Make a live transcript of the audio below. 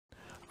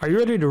Are you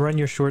ready to run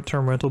your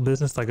short-term rental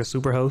business like a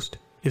superhost?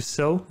 If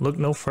so, look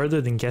no further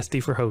than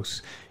Guesty for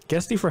Hosts.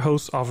 Guesty for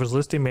Hosts offers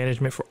listing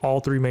management for all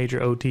three major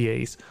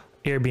OTAs,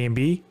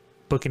 Airbnb,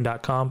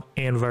 Booking.com,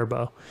 and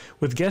Vrbo.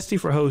 With Guesty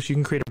for Hosts, you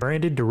can create a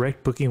branded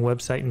direct booking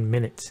website in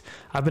minutes.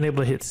 I've been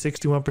able to hit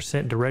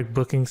 61% direct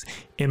bookings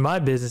in my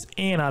business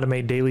and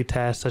automate daily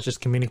tasks such as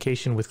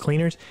communication with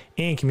cleaners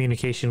and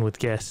communication with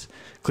guests.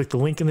 Click the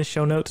link in the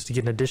show notes to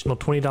get an additional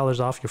 $20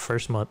 off your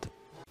first month.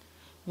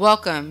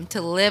 Welcome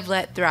to Live,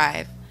 Let,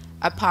 Thrive,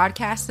 a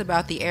podcast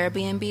about the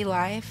Airbnb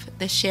life,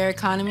 the share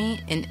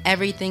economy, and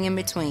everything in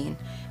between.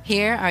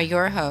 Here are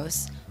your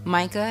hosts,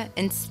 Micah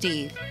and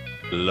Steve.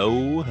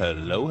 Hello,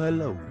 hello,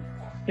 hello.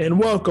 And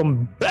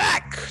welcome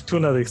back to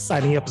another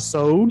exciting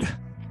episode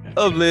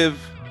of Live,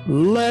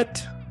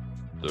 Let,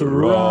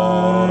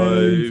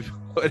 Thrive.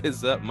 What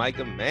is up,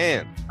 Micah,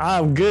 man?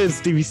 I'm good,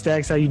 Stevie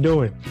Stacks. How you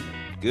doing?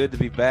 Good to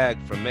be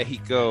back from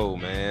Mexico,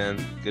 man.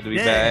 Good to be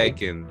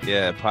back and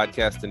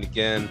podcasting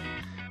again.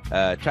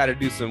 Try to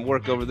do some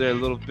work over there a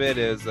little bit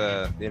as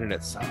the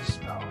internet's so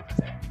slow over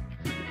there.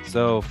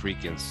 So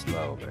freaking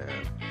slow, man.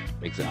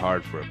 Makes it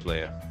hard for a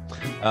player.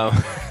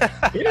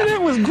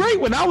 Internet was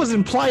great when I was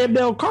in Playa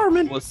del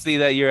Carmen. We'll see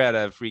that you're at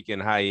a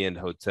freaking high-end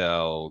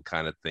hotel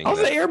kind of thing. I was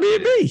at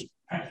Airbnb.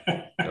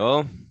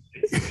 Oh,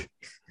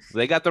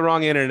 they got the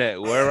wrong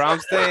internet. Where I'm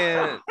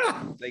staying,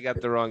 they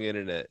got the wrong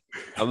internet.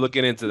 I'm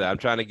looking into that. I'm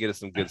trying to get us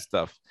some good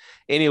stuff.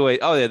 Anyway,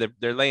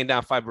 they're laying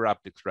down fiber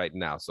optics right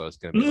now, so it's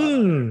gonna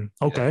be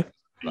okay.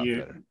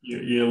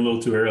 You're a little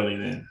too early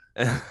then.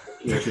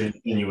 You're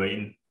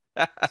insinuating.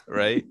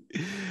 Right.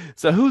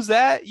 So who's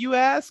that, you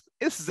ask?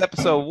 This is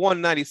episode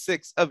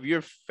 196 of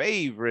your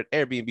favorite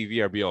Airbnb,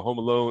 VRBO, Home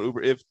Alone,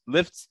 Uber,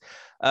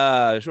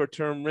 Lyft,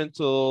 short-term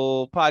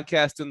rental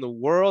podcast in the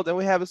world, and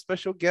we have a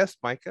special guest,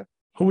 Micah.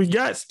 Who we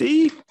got,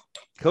 Steve?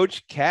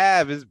 Coach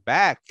Cav is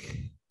back.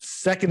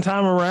 Second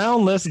time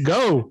around. Let's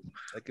go.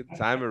 Second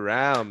time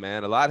around,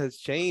 man. A lot has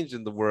changed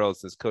in the world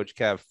since Coach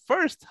Cav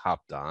first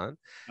hopped on.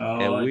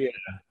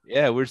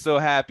 We're so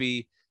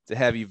happy to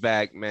have you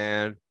back,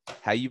 man.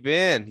 How you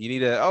been? You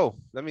need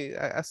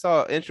I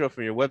saw an intro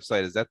from your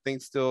website. Is that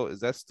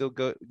still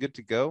good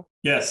to go?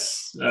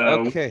 Yes.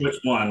 Okay. Which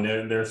one?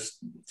 There's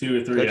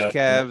two or three. Coach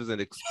Cav is an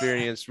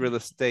experienced real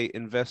estate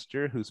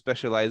investor who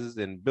specializes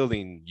in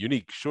building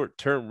unique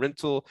short-term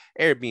rental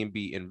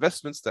Airbnb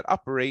investments that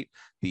operate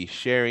the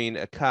sharing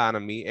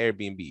economy,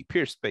 Airbnb,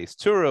 PeerSpace,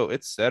 Turo,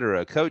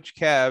 etc. Coach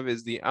Cav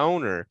is the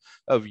owner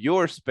of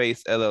Your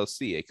Space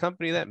LLC, a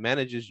company that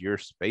manages your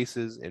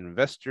space's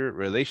investor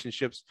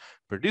relationships,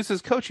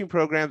 produces coaching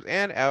programs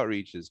and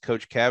outreaches.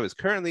 Coach Cav is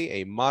currently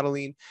a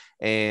modeling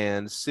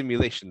and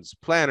simulations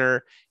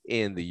planner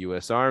in the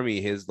U.S. Army.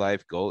 His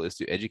life goal is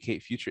to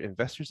educate future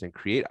investors and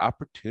create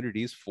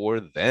opportunities for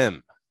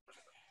them.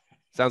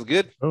 Sounds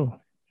good? Oh,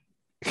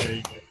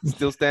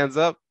 Still stands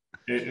up?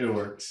 It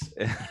works.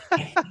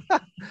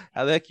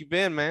 How the heck you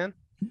been, man?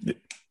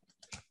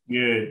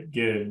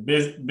 Good.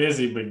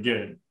 Busy, but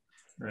good.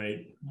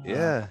 Right.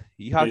 Yeah.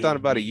 You hopped on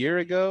about a year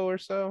ago or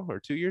so, or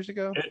 2 years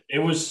ago? It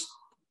was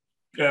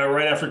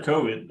right after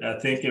COVID. I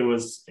think it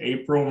was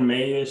April,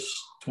 May-ish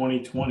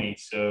 2020.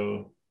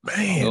 So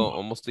man,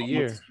 almost a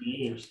year. 2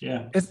 years,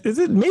 yeah. Is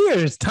it me or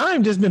has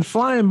time just been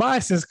flying by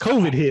since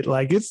COVID hit?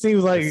 Like it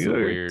seems like it's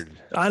weird.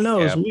 I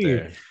know it's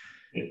weird.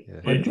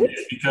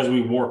 It's because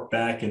we warped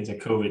back into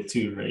COVID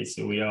too, right?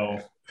 So we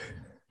all.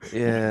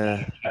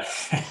 Yeah.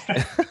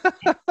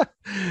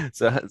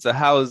 So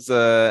how's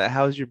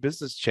your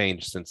business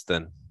changed since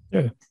then?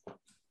 Yeah.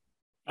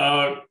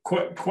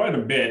 Quite a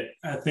bit.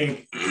 I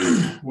think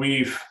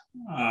we've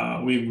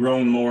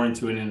grown more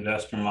into an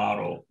investor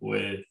model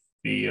with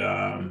the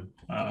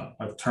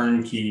a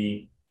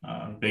turnkey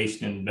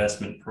based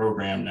investment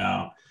program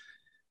now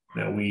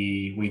that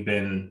we've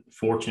been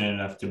fortunate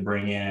enough to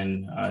bring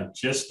in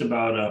just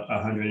about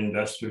 100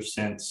 investors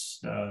since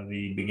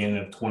the beginning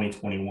of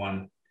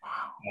 2021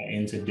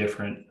 into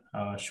different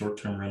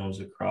short-term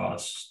rentals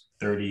across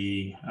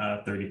 30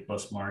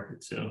 plus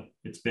markets. So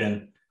it's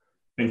been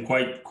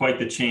quite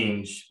the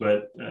change,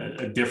 but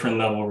a different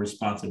level of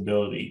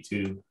responsibility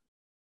too.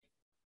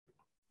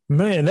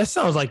 Man, that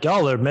sounds like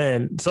y'all are,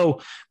 man. So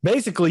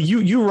basically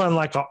you run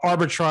like an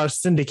arbitrage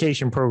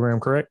syndication program,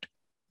 correct?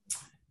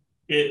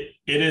 It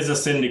is a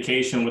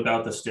syndication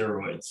without the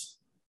steroids,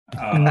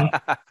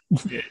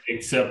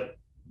 except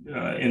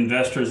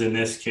investors in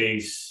this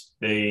case,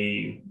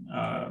 they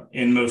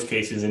in most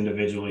cases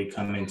individually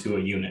come into a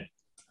unit.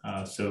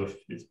 So if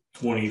it's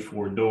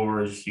 24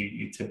 doors,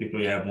 you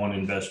typically have one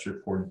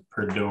investor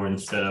per door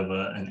instead of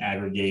an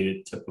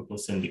aggregated typical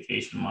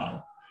syndication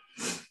model.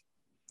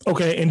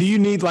 Okay. And do you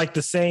need like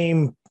the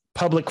same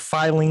public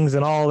filings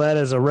and all that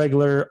as a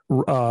regular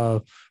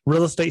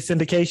real estate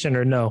syndication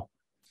or no?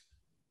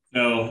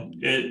 No,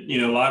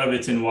 a lot of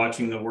it's in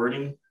watching the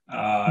wording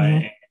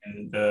and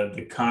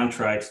the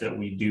contracts that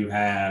we do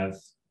have.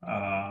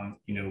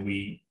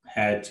 We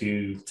had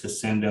to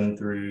send them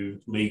through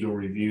legal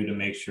review to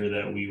make sure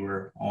that we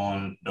were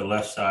on the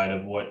left side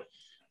of what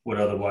would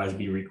otherwise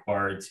be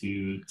required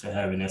to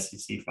have an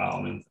SEC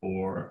filing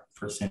for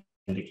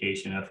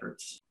syndication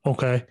efforts.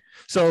 Okay.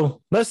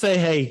 So let's say,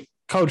 hey,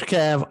 Coach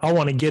Cav, I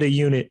want to get a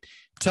unit.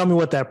 Tell me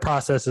what that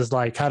process is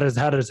like. How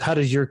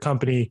does your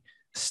company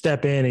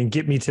step in and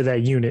get me to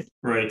that unit?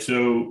 Right.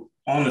 So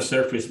on the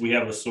surface, we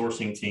have a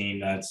sourcing team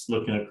that's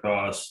looking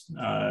across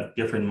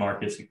different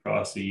markets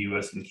across the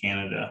U.S. and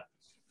Canada.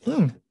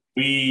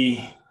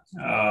 We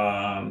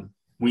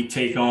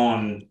take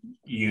on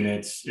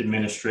units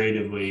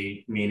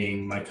administratively,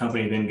 meaning my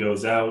company then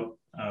goes out.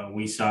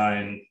 We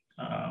sign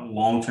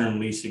long-term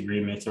lease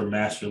agreements or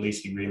master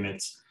lease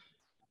agreements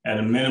at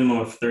a minimum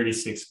of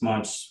 36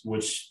 months,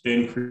 which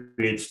then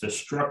creates the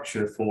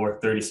structure for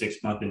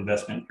 36-month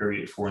investment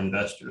period for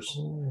investors.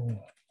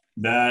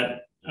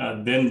 That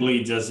then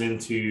bleeds us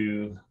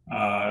into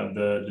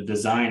the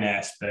design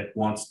aspect.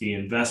 Once the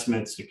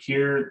investment's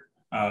secured,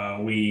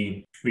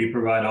 we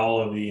provide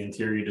all of the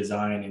interior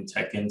design and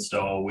tech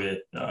install with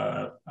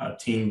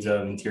teams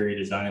of interior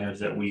designers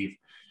that we've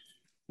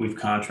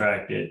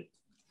contracted,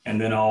 and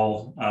then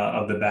all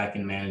of the back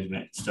end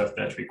management stuff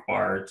that's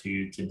required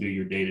to do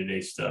your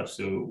day-to-day stuff.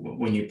 So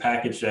when you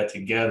package that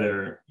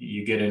together,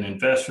 you get an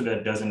investor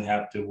that doesn't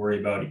have to worry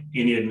about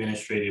any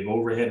administrative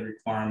overhead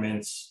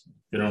requirements.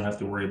 They don't have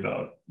to worry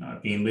about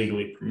being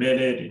legally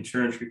permitted,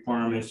 insurance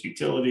requirements,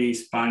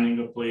 utilities, finding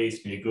a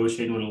place,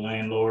 negotiating with a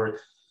landlord.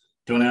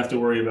 Don't have to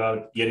worry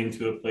about getting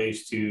to a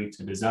place to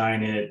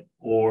design it,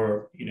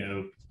 or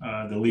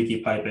the leaky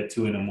pipe at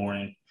 2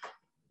 a.m.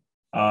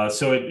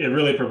 So it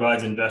really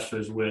provides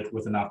investors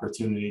with an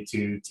opportunity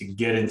to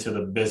get into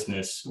the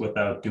business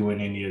without doing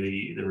any of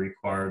the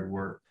required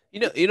work.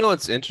 You know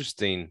what's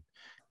interesting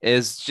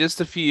is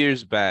just a few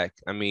years back.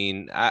 I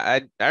mean,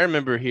 I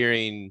remember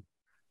hearing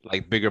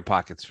like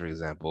BiggerPockets, for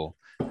example,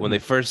 when they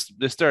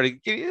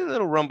started getting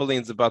little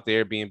rumblings about the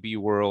Airbnb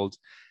world.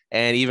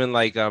 And even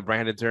like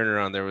Brandon Turner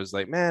on there was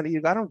like, man,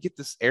 I don't get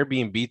this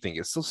Airbnb thing.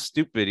 It's so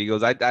stupid. He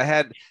goes, I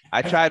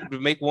tried to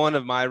make one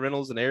of my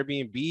rentals an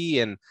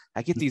Airbnb, and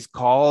I get these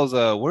calls.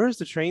 Where's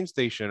the train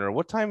station, or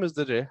what time is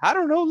I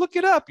don't know. Look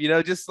it up.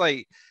 Just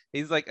like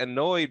he's like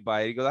annoyed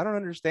by it. He goes, I don't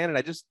understand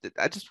it.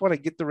 I just want to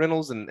get the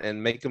rentals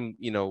and make them,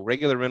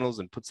 regular rentals,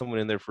 and put someone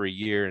in there for a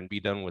year and be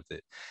done with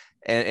it.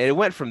 And it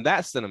went from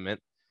that sentiment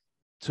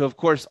to, of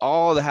course,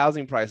 all the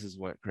housing prices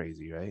went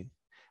crazy, right?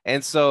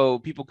 And so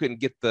people couldn't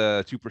get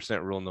the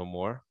 2% rule no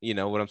more. You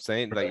know what I'm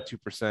saying? Like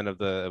 2%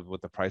 of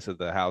what the price of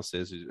the house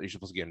is you're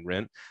supposed to get in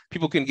rent.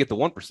 People couldn't get the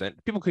 1%.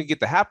 People couldn't get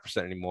the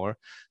 0.5% anymore.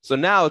 So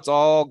now it's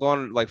all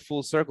gone like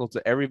full circle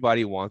to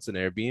everybody wants an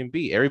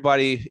Airbnb.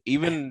 Everybody,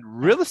 even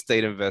real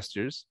estate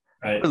investors,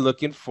 are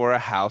looking for a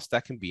house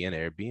that can be an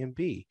Airbnb.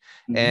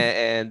 Mm-hmm.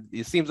 And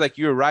it seems like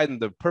you're riding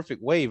the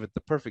perfect wave at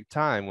the perfect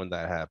time when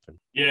that happened.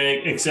 Yeah,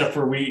 except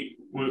for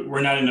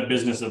we're not in the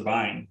business of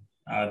buying.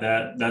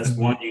 That's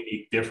one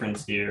unique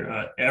difference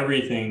here.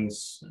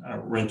 Everything's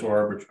rental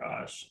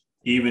arbitrage,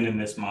 even in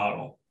this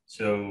model.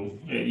 So,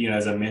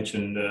 as I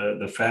mentioned,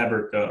 the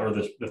fabric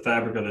the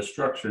fabric of the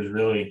structure is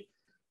really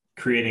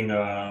creating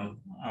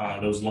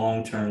those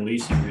long-term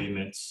lease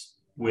agreements,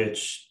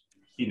 which,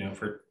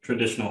 for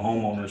traditional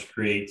homeowners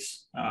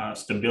creates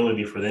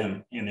stability for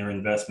them in their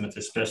investments,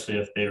 especially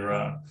if they're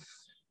a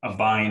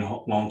buying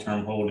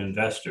long-term hold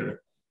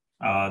investor.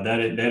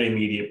 That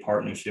immediate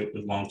partnership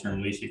with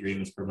long-term lease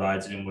agreements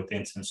provides them with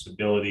instant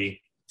stability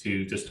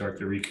to start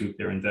to recoup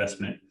their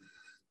investment.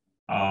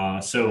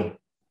 So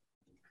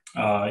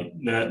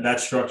that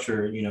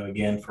structure,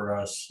 again, for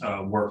us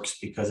works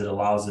because it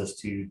allows us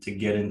to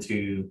get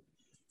into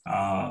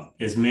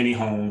as many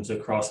homes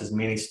across as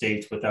many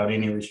states without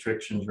any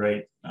restrictions,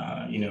 right?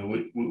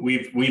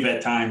 We've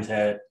at times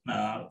had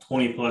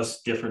 20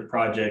 plus different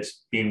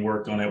projects being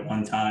worked on at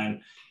one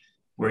time,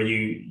 where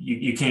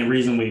you can't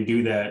reasonably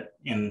do that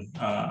in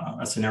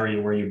a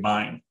scenario where you're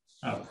buying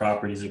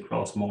properties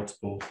across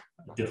multiple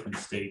different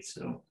states.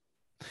 So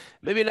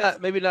maybe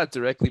not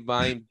directly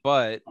buying,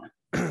 but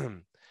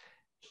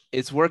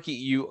it's working.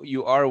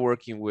 You are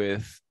working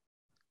with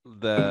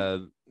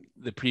the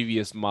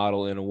previous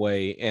model in a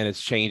way, and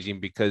it's changing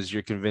because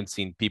you're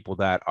convincing people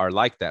that are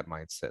like that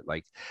mindset.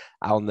 Like,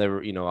 I'll never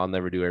do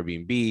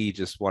Airbnb,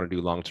 just want to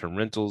do long-term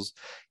rentals.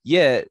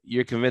 Yet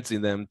you're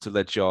convincing them to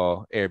let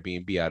y'all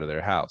Airbnb out of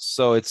their house.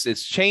 So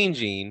it's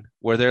changing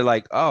where they're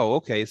like, oh,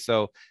 okay,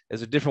 so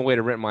there's a different way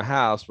to rent my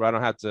house where I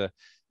don't have to,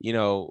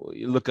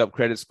 look up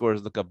credit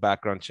scores, look up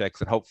background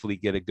checks, and hopefully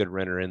get a good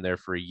renter in there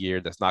for a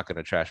year that's not going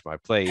to trash my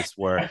place.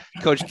 Where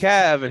Coach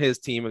Cav and his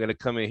team are going to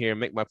come in here and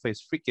make my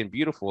place freaking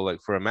beautiful, like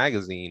for a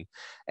magazine.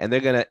 And they're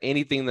going to,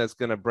 anything that's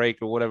going to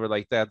break or whatever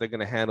like that, they're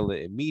going to handle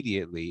it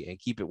immediately and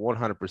keep it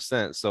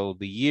 100%. So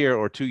the year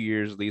or 2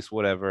 years, at least,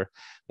 whatever,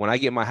 when I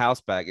get my house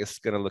back, it's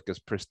going to look as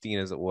pristine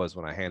as it was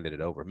when I handed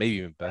it over, maybe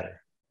even better.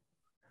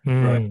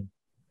 Right.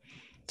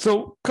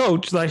 So,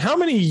 Coach, like, how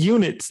many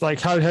units, like,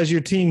 how has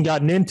your team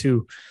gotten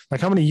into? Like,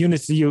 how many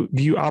units do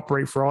you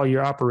operate for all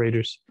your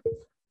operators?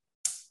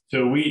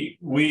 So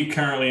we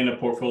currently in the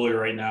portfolio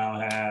right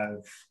now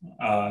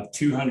have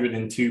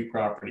 202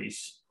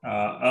 properties.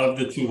 Of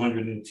the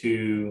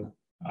 202,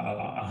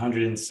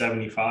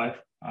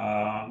 175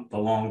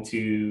 belong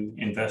to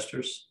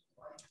investors.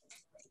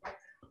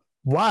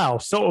 Wow.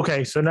 So,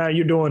 okay. So now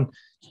you're doing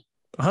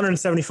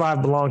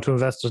 175 belong to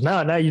investors.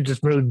 Now you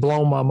just really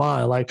blown my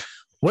mind. Like,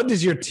 what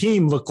does your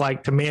team look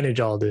like to manage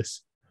all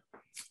this?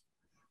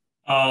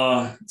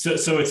 So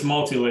it's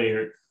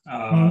multi-layered.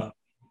 Mm-hmm.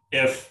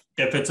 If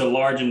it's a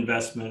large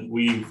investment,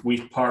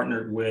 we've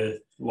partnered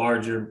with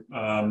larger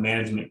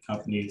management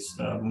companies,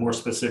 more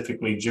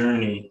specifically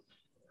Journey.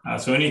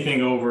 So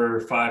anything over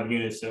 5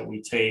 units that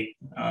we take,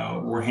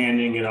 we're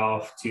handing it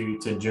off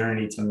to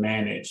Journey to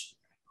manage.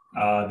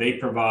 They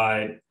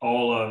provide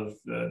all of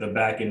the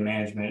back end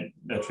management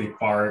that's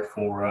required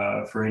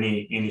for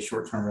any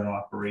short-term rental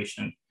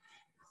operation.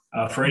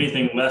 For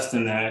anything less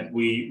than that,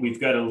 we've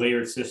got a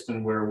layered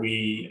system where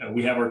we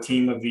have our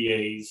team of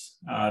VAs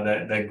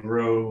that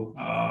grow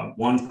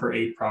 1 per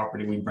 8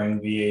 property. We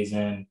bring VAs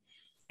in,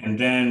 and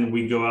then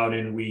we go out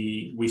and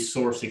we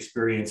source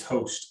experienced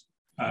hosts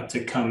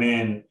to come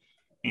in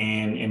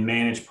and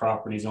manage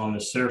properties on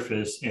the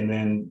surface, and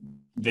then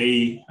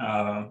the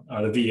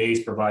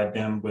VAs provide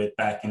them with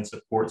back end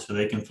support so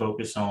they can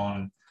focus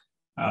on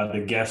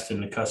the guest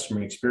and the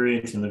customer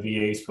experience, and the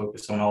VAs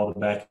focus on all the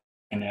back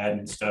and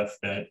admin stuff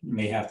that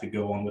may have to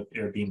go on with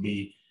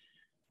Airbnb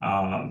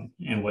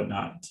and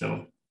whatnot.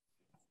 So,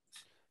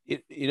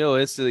 It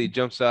instantly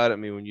jumps out at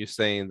me when you're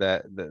saying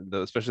that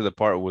especially the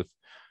part with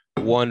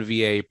 1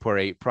 VA per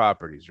 8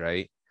 properties,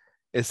 right?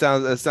 It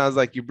sounds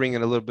like you're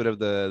bringing a little bit of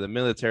the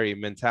military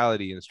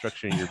mentality and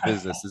structuring your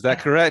business. Is that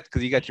correct?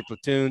 Because you got your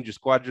platoons, your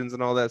squadrons,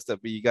 and all that stuff,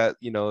 but you got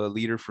a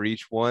leader for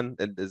each one.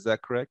 Is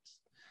that correct?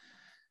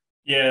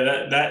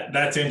 yeah,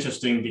 that's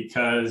interesting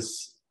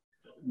because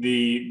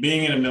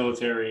being in the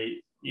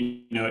military,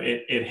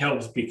 it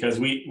helps because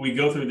we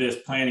go through this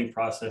planning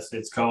process.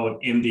 It's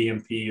called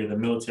MDMP, or the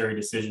military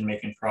decision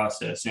making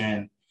process,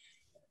 and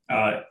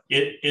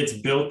it's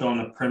built on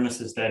the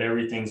premises that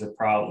everything's a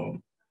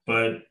problem.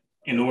 But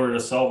in order to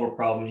solve a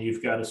problem,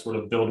 you've got to sort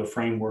of build a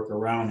framework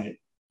around it,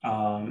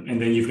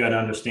 and then you've got to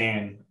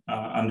understand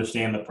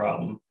the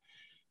problem.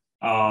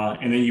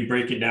 And then you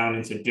break it down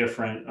into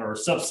different or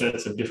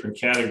subsets of different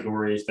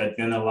categories that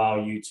then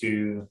allow you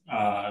to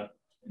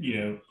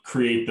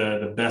create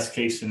the best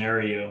case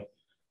scenario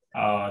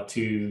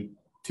to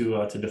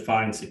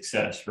define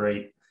success,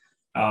 right?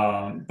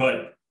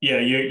 But yeah,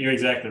 you're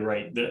exactly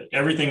right.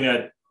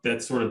 Everything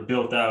that's sort of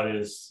built out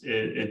it's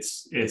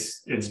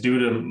due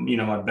to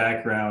my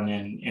background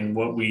and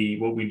what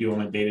we do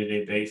on a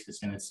day-to-day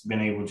basis, and it's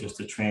been able just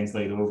to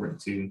translate over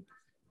into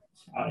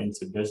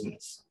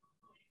business.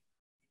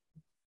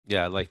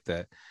 Yeah, I like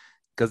that,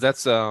 because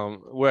that's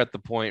we're at the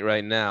point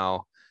right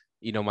now.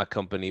 My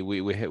company,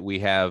 we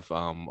have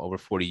over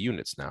 40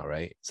 units now,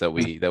 right? So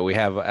we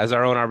have as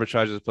our own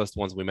arbitrages plus the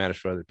ones we manage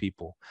for other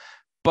people.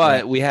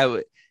 But we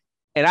have,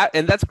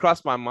 and that's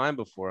crossed my mind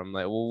before. I'm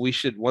like, well, we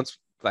should once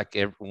like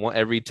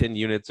every 10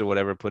 units or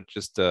whatever, put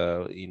just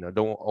don't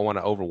want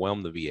to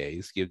overwhelm the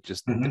VAs. They're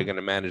going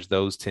to manage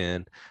those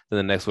 10, then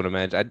the next one to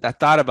manage. I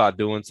thought about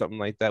doing something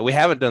like that. We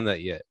haven't done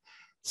that yet.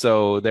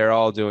 So they're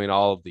all doing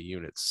all of the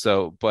units.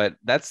 So, but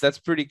that's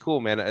pretty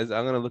cool, man. I'm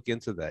going to look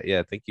into that.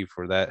 Yeah. Thank you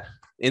for that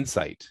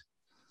insight.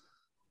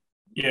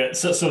 Yeah.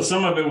 So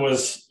some of it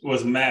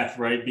was math,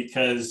 right?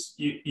 Because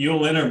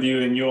you'll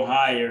interview and you'll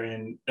hire,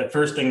 and the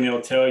first thing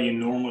they'll tell you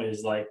normally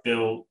is like,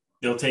 they'll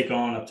take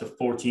on up to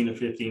 14 to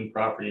 15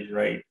 properties,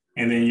 right?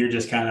 And then you're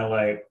just kind of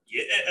like,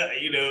 yeah,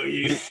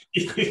 you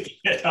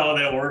get all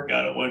that work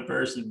out of one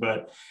person,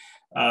 but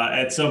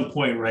at some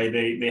point, right,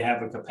 they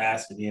have a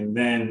capacity. And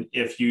then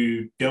if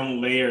you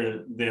don't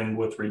layer them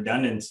with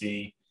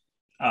redundancy,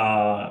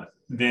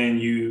 then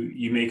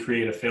you may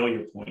create a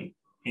failure point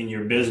in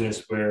your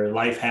business where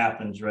life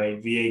happens,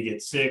 right? VA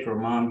gets sick or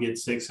mom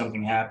gets sick,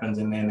 something happens,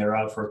 and then they're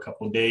out for a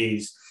couple of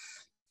days.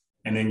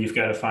 And then you've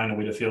got to find a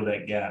way to fill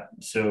that gap.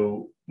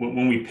 So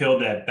when we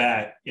peeled that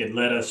back, it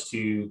led us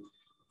to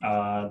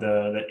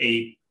the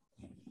 8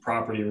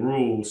 property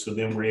rules. So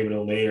then we're able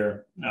to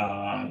layer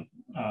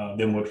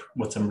them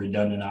with some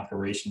redundant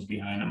operations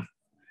behind them.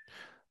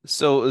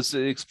 So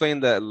explain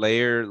that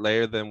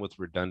layer them with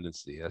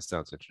redundancy. That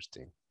sounds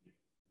interesting.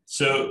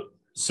 So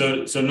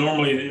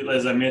normally,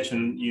 as I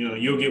mentioned,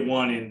 you'll get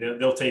one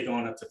and they'll take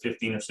on up to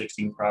 15 or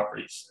 16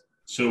 properties.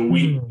 So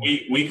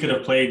we could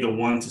have played the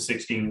 1 to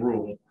 16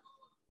 rule,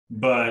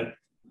 but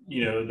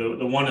the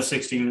 1 to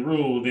 16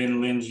 rule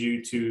then lends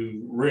you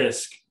to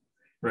risk,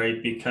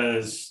 right?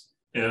 Because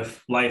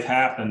if life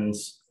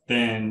happens,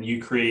 then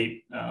you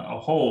create a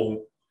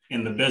hole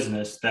in the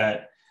business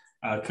that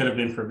could have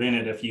been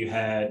prevented if you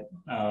had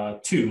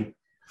 2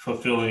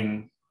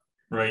 fulfilling,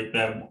 right,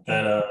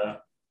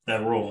 that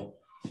role.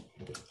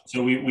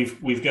 So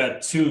we've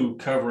got 2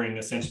 covering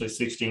essentially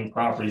 16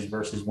 properties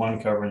versus 1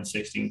 covering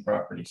 16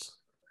 properties,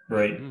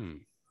 right?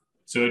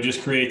 So it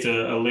just creates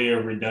a layer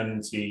of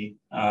redundancy,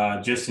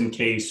 just in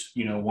case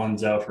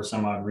one's out for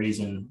some odd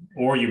reason,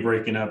 or you're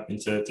breaking up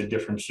into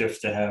different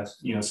shifts to have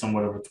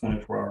somewhat of a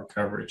 24-hour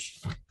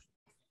coverage.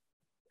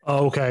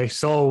 Okay,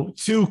 so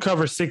 2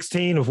 cover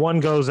 16. If 1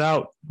 goes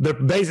out, they're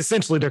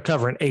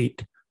covering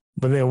 8.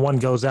 but then one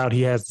goes out,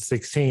 he has the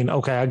 16.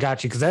 Okay, I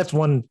got you. Because that's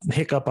one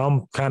hiccup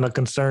I'm kind of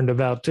concerned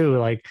about too.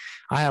 Like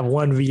I have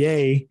one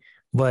VA,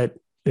 but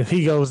if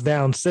he goes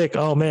down sick,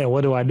 oh man,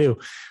 what do I do?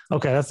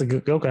 Okay, that's a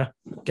good. Okay,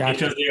 gotcha.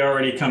 Because they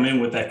already come in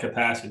with that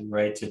capacity,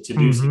 right, to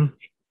do something.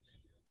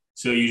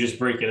 So you just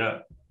break it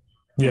up.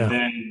 Yeah. And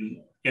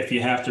then if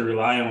you have to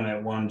rely on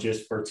that one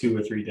just for 2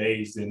 or 3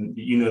 days, then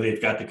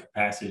they've got the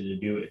capacity to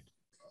do it.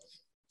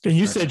 And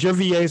you said your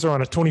VAs are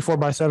on a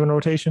 24/7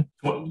 rotation?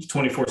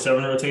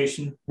 24/7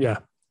 rotation? Yeah.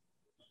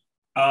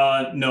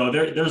 No,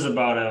 there's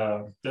about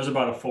a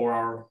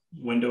 4-hour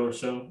window or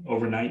so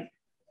overnight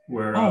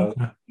where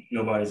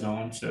nobody's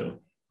on. So.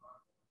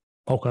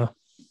 Okay.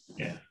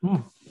 Yeah.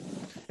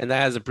 And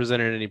that hasn't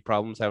presented any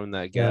problems having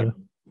that gap. Yeah.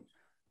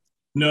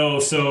 No.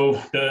 So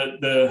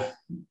the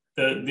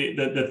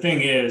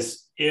thing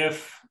is,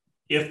 if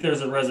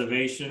there's a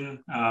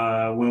reservation,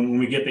 when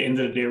we get the end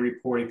of the day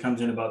report, it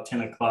comes in about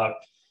 10 o'clock.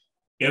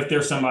 If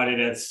there's somebody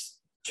that's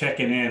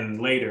checking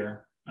in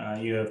later,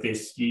 if they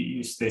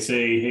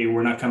say, hey,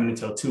 we're not coming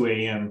until 2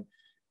 a.m.,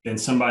 then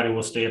somebody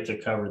will stay up to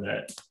cover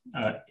that.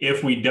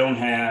 If we don't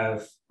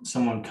have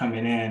someone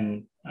coming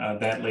in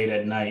that late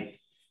at night,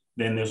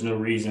 then there's no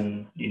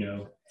reason,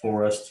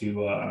 for us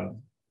to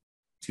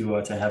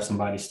have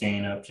somebody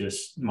staying up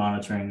just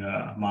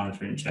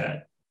monitoring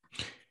chat.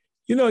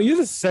 You're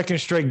the second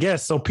straight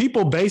guest. So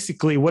people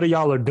basically, what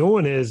y'all are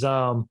doing is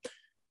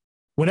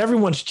when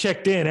everyone's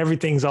checked in,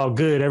 everything's all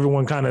good.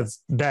 Everyone kind of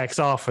backs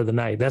off for the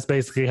night. That's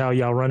basically how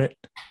y'all run it.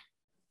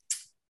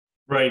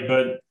 Right.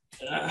 But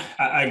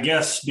I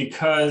guess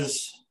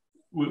because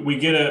we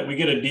get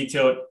a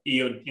detailed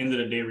end of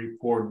the day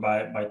report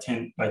by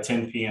 10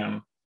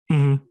 p.m.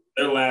 Mm-hmm.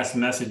 Their last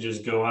messages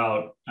go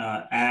out,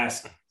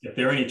 ask if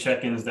there are any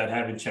check-ins that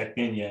haven't checked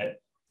in yet.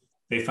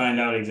 They find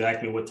out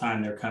exactly what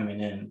time they're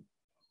coming in.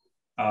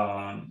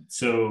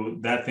 So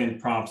that then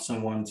prompts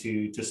someone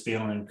to stay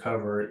on and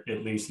cover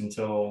at least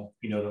until,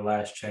 the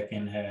last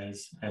check-in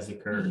has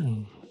occurred.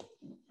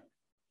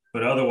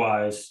 But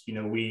otherwise,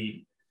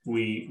 we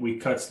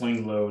cut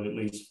sling load at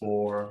least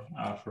for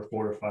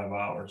 4 to 5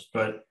 hours.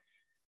 But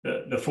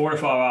the 4 to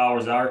 5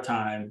 hours our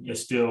time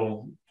is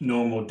still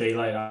normal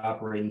daylight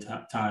operating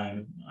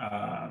time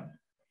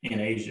in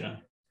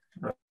Asia.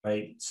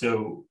 Right.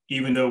 So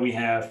even though we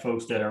have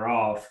folks that are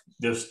off,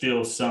 there's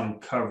still some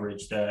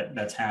coverage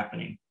that's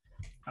happening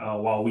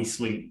while we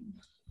sleep.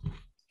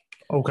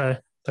 Okay.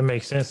 That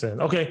makes sense then.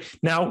 Okay.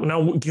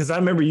 Now, because I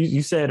remember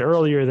you said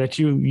earlier that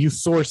you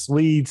source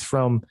leads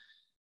from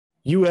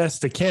US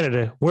to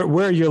Canada.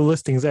 Where are your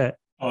listings at?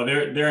 Oh,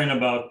 they're in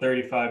about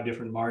 35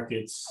 different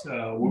markets.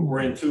 We're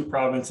in 2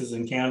 provinces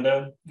in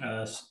Canada,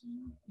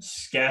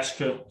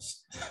 Saskatchewan,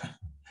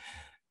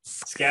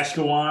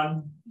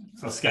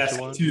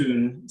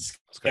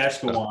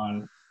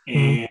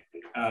 and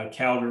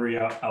Calgary,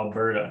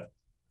 Alberta.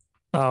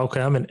 Oh,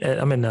 okay. I'm in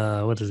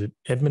what is it?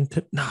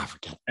 Edmonton? No,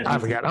 I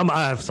forgot.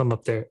 I have some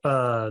up there.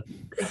 The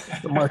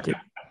market.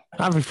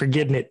 I'm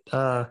forgetting it.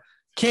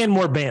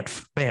 Canmore,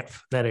 Banff,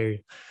 that area.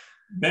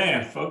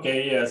 Banff.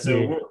 Okay. Yeah.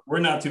 So we're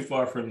not too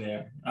far from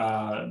there.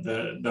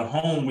 The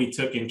home we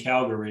took in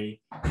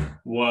Calgary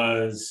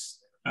was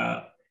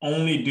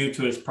only due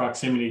to its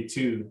proximity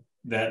to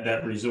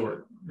that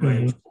resort.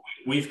 Right.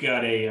 Mm-hmm. We've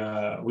got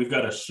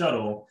a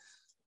shuttle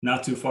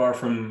not too far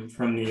from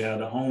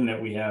the home that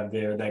we have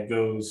there that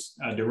goes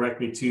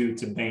directly to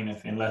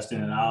Banff in less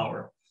than an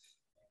hour.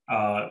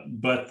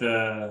 But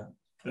the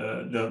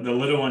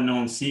little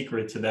unknown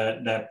secret to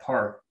that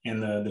park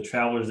and the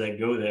travelers that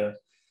go there,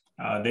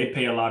 they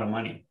pay a lot of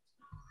money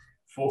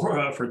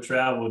for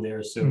travel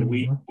there. So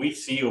mm-hmm. we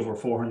see over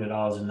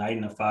 $400 a night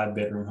in a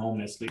 5-bedroom home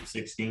that sleeps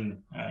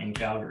 16 in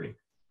Calgary.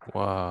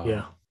 Wow.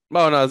 Yeah.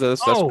 Oh no,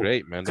 that's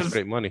great, man. That's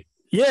great money.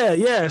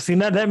 Yeah. See,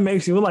 now that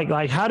makes you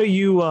like how do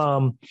you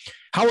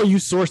how are you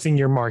sourcing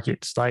your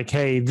markets? Like,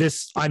 hey,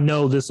 I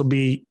know this will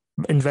be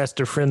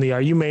investor friendly.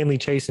 Are you mainly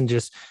chasing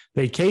just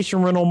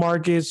vacation rental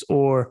markets,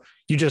 or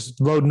you just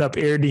loading up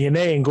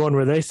AirDNA and going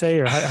where they say,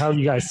 or how are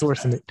you guys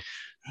sourcing it?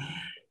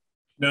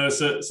 No,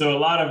 so a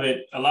lot of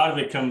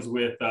it comes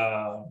with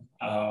my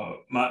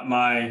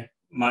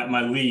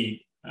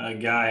lead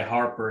guy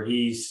Harper.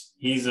 He's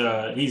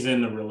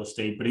in the real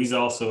estate, but he's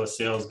also a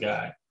sales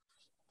guy.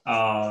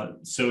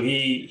 So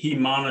he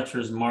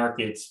monitors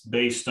markets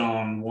based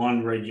on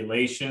 1,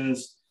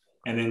 regulations,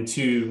 and then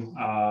 2,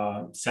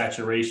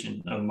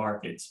 saturation of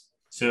markets.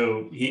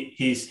 So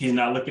he's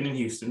not looking in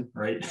Houston,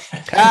 right?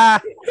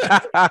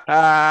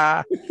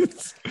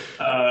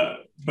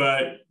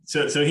 But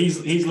so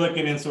he's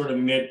looking in sort of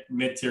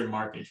mid-tier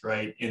markets,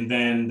 right? And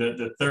then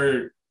the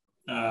third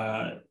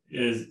are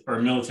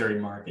military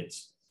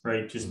markets,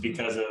 right? Just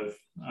because of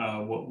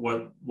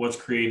what's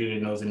created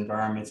in those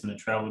environments and the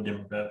travel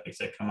demographics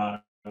that come out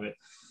of it.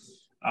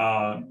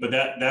 But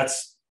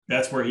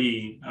that's where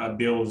he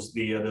builds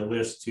the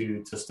list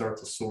to start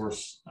to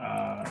source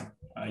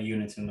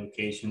units and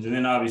locations. And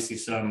then obviously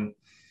some,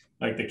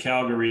 like the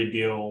Calgary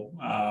deal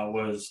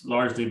was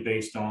largely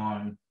based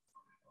on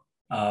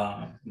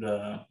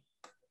the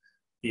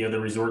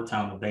resort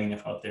town of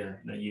Banff out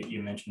there that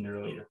you mentioned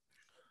earlier.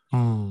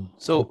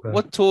 So Okay.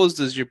 what tools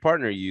does your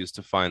partner use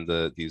to find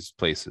these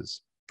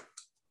places?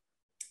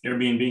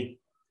 Airbnb.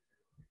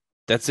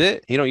 That's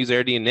it? He don't use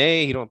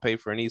AirDNA. He don't pay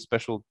for any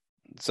special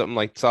something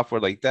like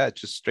software like that.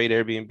 Just straight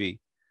Airbnb.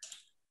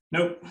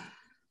 Nope.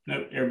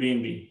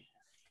 Airbnb.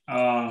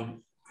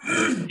 And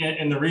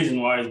the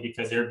reason why is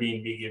because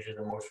Airbnb gives you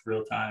the most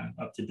real time,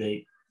 up to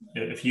date.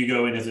 If you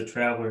go in as a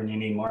traveler in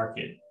any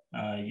market,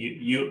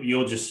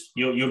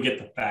 you'll get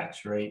the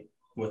facts right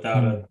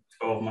without a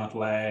 12-month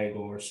lag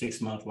or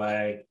 6-month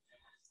lag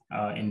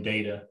in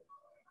data.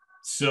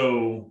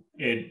 So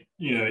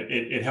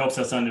it helps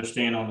us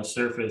understand on the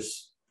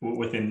surface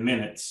within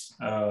minutes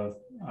of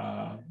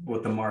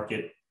what the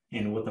market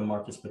and what the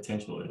market's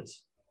potential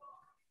is.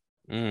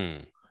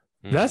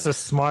 That's a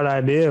smart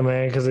idea,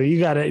 man. Because you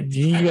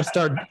gotta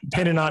start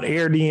depending on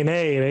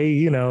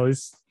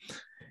AirDNA.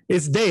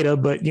 It's data,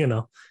 but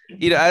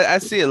I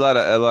see a lot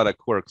of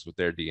quirks with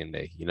their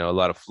DNA. A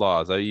lot of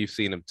flaws. You've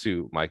seen them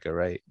too, Micah,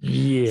 right?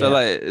 yeah. So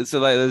like,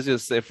 let's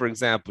just say, for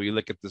example, you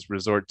look at this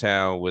resort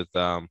town with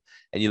and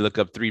you look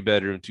up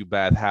 3-bedroom,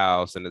 2-bath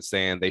house, and it's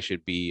saying they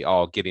should be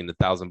all getting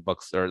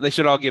 $1,000 or they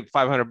should all get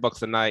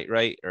 $500 a night,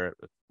 right? Or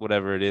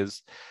whatever it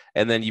is.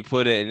 And then you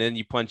put it, and then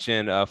you punch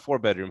in a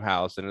 4-bedroom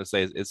house, and it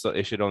says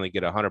it should only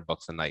get $100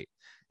 a night.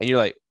 And you're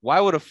like, why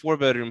would a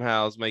 4-bedroom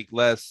house make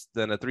less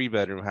than a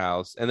 3-bedroom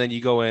house? And then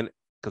you go in,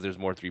 because there's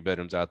more 3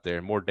 bedrooms out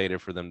there, more data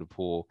for them to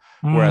pull.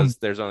 Whereas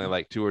there's only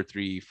like 2 or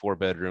 3, 4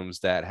 bedrooms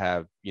that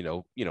have,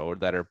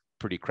 that are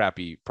pretty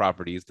crappy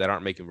properties that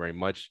aren't making very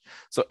much.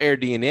 So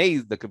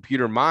AirDNA, the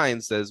computer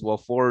mind says, well,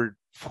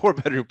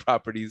 4-bedroom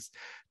properties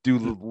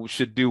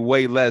should do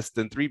way less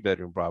than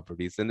 3-bedroom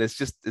properties. And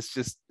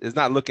it's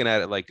not looking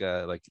at it like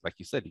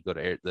you said, you go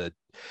to the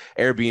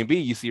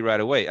Airbnb, you see right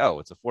away, oh,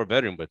 it's a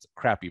 4-bedroom, but it's a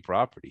crappy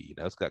property.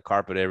 It's got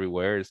carpet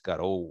everywhere, it's got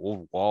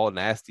old wall,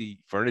 nasty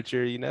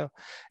furniture,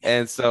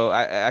 and so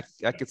I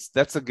could,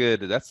 that's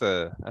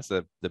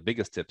the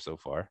biggest tip so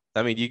far.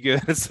 I mean, you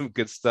get some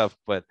good stuff,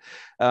 but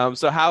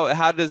so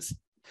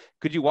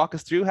could you walk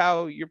us through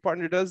how your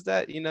partner does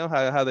that?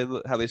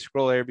 How they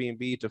scroll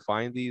Airbnb to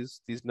find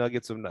these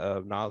nuggets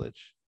of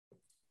knowledge?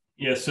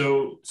 Yeah,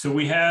 so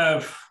we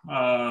have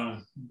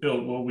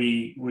built what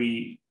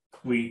we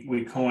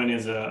coin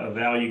as a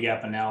value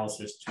gap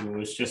analysis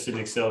tool. It's just an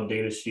Excel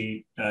data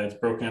sheet. It's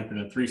broken up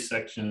into 3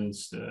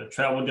 sections: the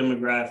travel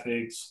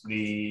demographics,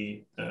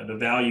 the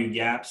value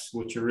gaps,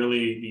 which are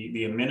really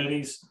the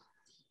amenities,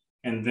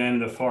 and then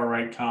the far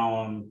right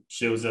column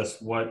shows us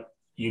what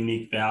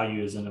unique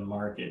value is in the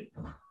market.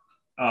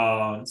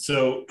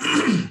 So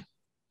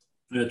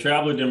the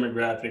traveler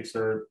demographics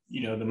are,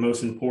 the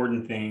most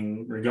important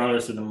thing,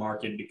 regardless of the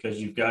market, because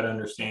you've got to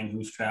understand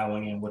who's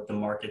traveling and what the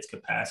market's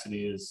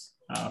capacity is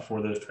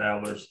for those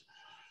travelers.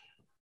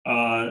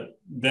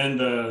 Then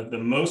the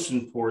most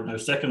important, or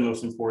second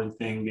most important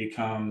thing,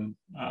 become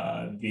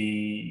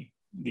the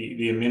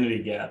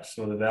amenity gaps,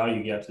 or the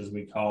value gaps, as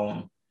we call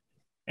them.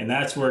 And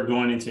that's where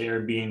going into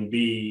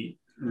Airbnb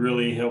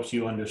really helps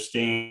you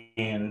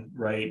understand,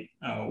 right,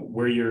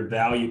 where your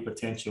value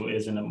potential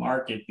is in the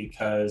market.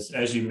 Because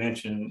as you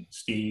mentioned,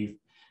 Steve,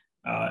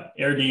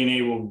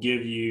 AirDNA will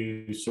give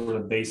you sort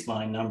of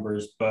baseline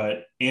numbers,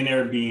 but in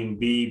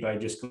Airbnb, by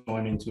just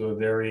going into a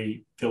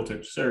very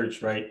filtered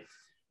search, right,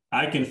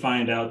 I can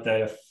find out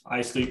that if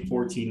I sleep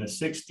 14 to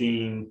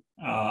 16,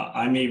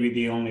 I may be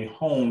the only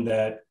home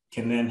that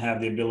can then have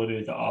the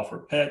ability to offer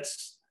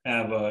pets,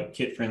 have a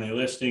kid-friendly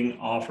listing,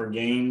 offer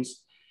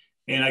games.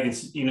 And I can,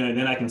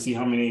 then I can see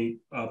how many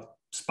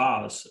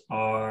spas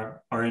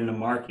are in the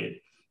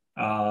market,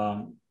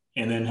 and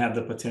then have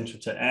the potential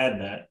to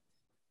add that.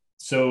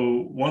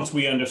 So once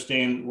we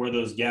understand where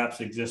those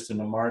gaps exist in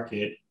the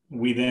market,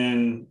 we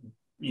then,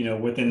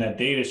 within that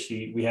data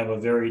sheet, we have a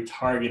very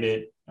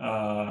targeted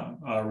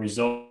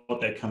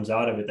result that comes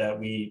out of it that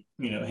we,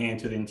 hand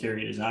to the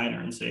interior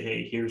designer and say,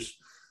 hey, here's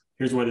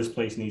where this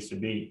place needs to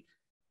be.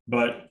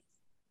 But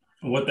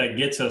what that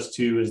gets us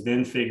to is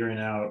then figuring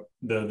out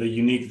the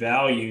unique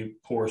value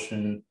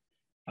portion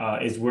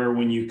is where,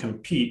 when you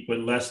compete with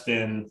less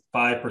than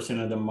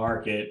 5% of the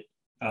market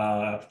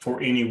for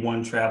any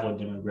one traveler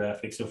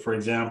demographic. So for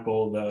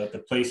example,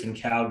 the place in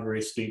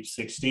Calgary, Sleep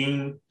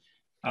 16,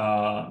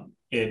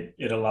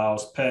 it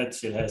allows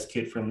pets, it has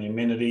kid-friendly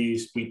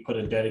amenities. We put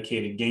a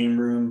dedicated game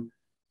room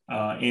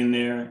in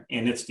there,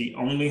 and it's the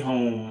only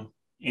home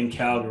in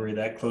Calgary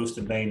that close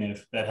to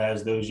Bailiff that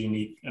has those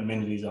unique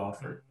amenities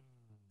offered.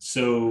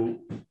 So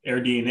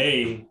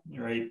AirDNA,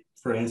 right,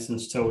 for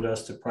instance, told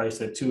us to price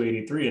at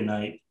 $283 a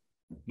night,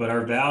 but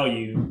our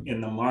value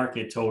in the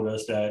market told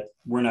us that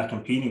we're not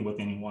competing with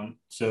anyone.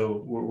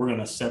 So we're going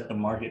to set the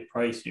market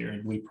price here,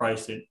 and we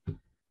priced it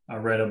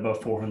right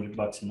above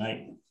 $400 a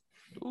night.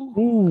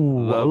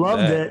 Ooh, I love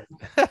that.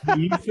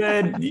 You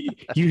said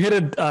you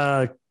hit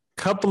a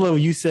couple of,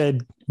 you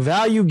said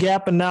value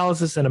gap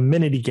analysis and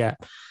amenity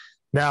gap.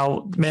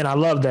 Now, man, I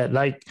love that.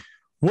 Like,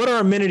 what are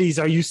amenities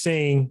are you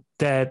saying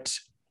that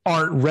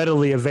aren't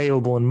readily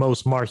available in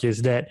most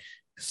markets that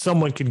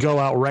someone could go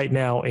out right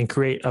now and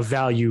create a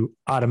value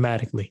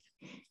automatically?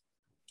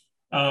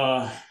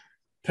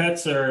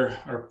 Pets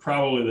are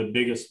probably the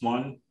biggest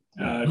one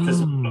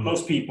because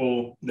most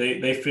people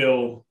they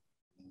feel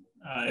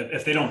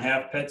if they don't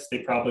have pets, they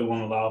probably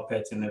won't allow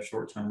pets in their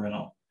short-term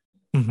rental.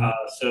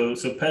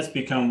 So pets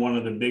become one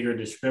of the bigger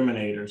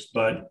discriminators.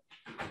 But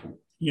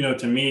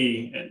to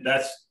me,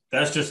 that's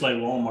just like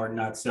Walmart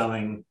not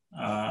selling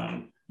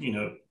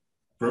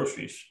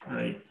groceries,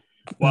 right?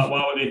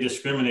 Why would they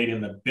discriminate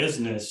in the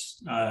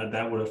business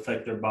that would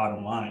affect their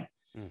bottom line?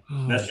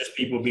 That's just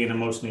people being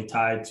emotionally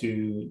tied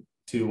to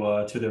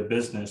their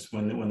business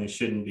when they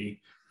shouldn't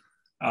be.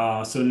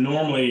 So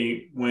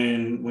normally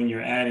when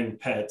you're adding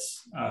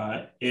pets,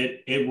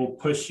 it will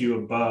push you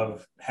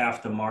above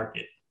half the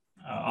market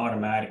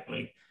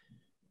automatically.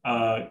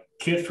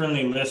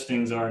 Kid-friendly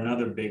listings are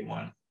another big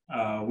one.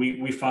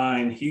 We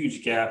find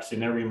huge gaps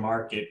in every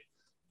market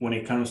when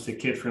it comes to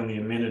kid-friendly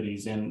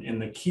amenities.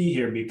 And the key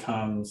here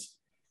becomes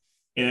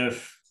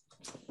if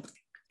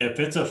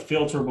it's a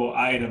filterable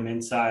item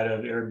inside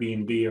of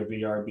Airbnb or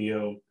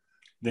VRBO,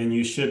 then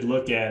you should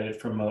look at it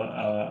from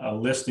a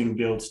listing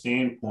build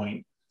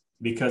standpoint,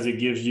 because it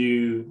gives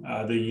you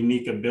the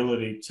unique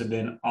ability to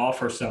then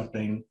offer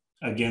something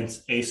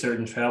against a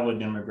certain traveler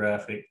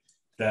demographic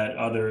that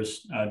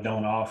others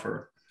don't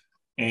offer.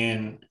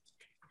 And,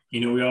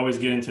 we always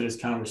get into this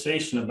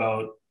conversation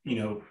about,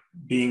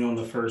 being on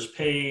the first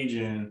page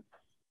and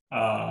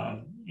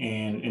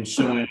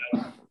showing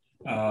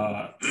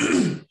up,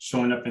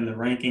 showing up in the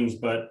rankings.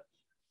 But,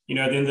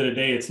 at the end of the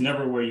day, it's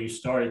never where you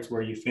start, it's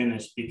where you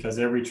finish, because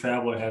every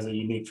traveler has a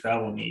unique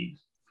travel need.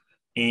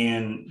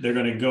 And they're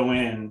going to go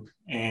in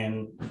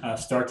and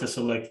start to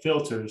select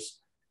filters.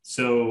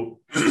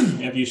 So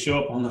if you show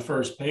up on the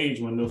first page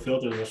when no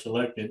filters are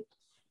selected,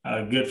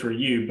 good for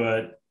you.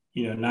 But,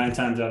 9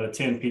 times out of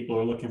 10, people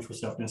are looking for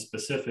something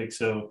specific.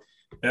 So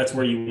that's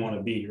where you want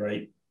to be,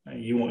 right?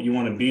 You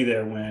want to be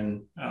there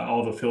when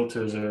all the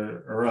filters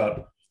are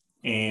up,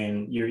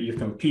 and you're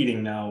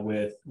competing now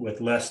with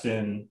less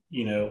than,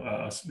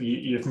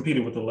 you're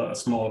competing with a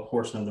smaller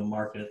portion of the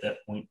market at that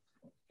point.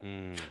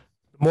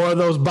 More of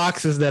those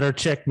boxes that are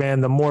checked, man,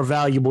 the more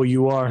valuable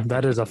you are.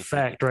 That is a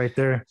fact right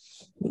there.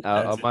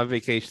 On my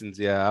vacations,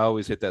 I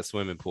always hit that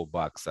swimming pool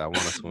box. I want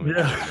a swimming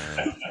pool,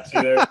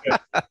 man.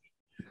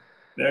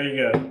 There you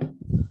go.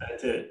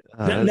 That's it.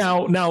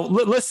 Now,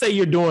 let's say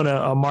you're doing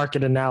a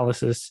market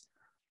analysis,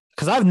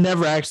 because I've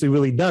never actually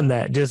really done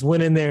that. Just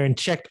went in there and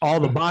checked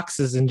all the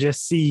boxes and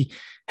just see,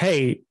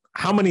 hey,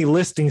 how many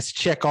listings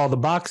check all the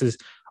boxes?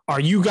 Are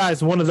you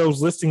guys one of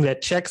those listings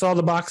that checks all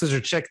the boxes,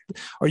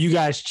 or you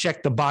guys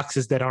check the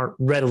boxes that aren't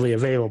readily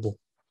available?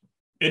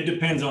 It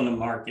depends on the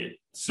market.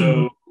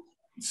 So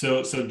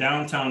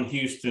downtown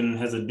Houston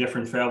has a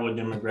different traveler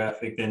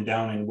demographic than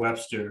down in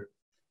Webster.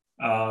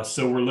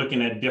 So we're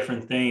looking at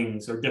different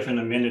things or different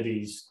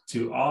amenities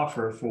to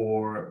offer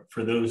for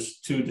those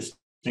two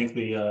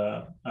distinctly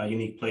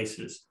unique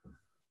places.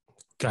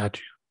 Got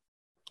you.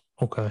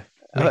 Okay.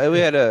 We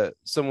had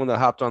someone that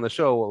hopped on the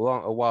show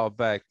a while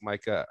back,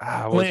 Micah.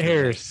 Clint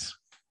Harris.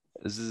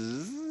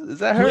 Is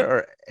that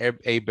her or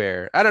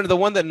A-Bear? I don't know. The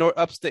one that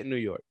upstate New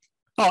York.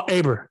 Oh,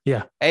 Aber.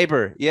 Yeah.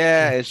 Aber.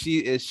 Yeah. And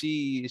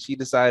she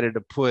decided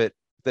to put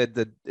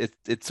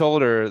it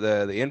told her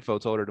the info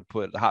told her to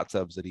put hot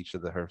tubs at each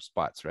of her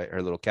spots, right?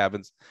 Her little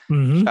cabins.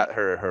 Got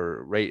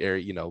her rate,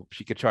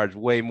 she could charge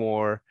way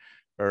more.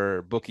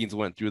 Her bookings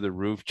went through the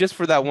roof just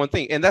for that one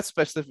thing. And that's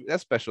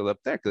special up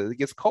there because it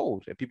gets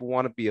cold and people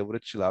want to be able to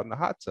chill out in a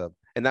hot tub.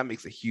 And that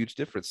makes a huge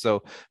difference.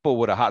 So, but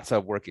would a hot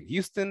tub work in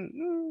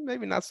Houston?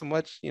 Maybe not so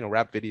much,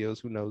 rap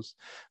videos, who knows?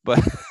 But,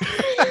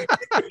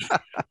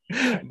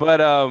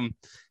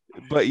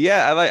 but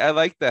yeah, I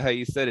like that how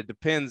you said it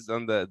depends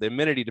on the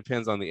amenity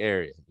depends on the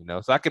area,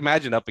 So I can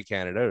imagine up in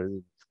Canada,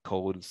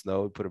 cold and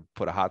snow,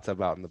 put a hot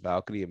tub out in the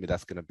balcony. I mean,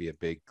 that's going to be a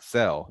big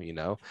sell,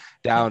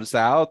 Down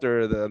south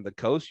or the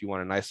coast, you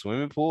want a nice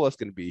swimming pool. That's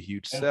going to be a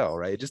huge sell,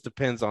 right? It just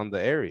depends on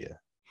the area.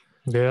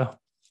 Yeah.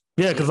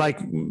 Because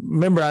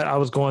remember I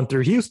was going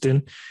through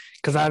Houston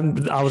because I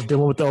was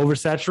dealing with the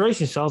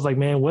oversaturation. So I was like,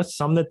 man, what's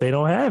something that they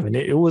don't have? And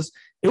it was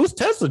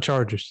Tesla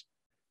chargers.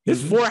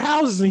 There's 4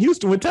 houses in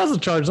Houston with Tesla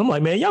chargers. I'm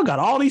like, man, y'all got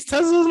all these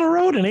Teslas on the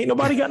road and ain't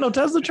nobody got no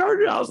Tesla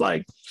charger. I was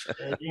like,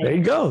 there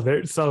you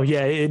go. So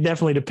yeah, it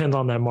definitely depends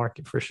on that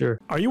market for sure.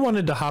 Are you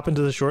wanting to hop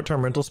into the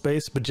short-term rental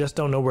space, but just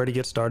don't know where to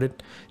get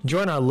started?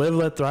 Join our Live,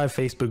 Let Thrive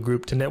Facebook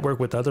group to network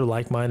with other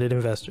like-minded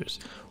investors.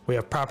 We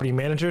have property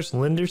managers,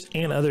 lenders,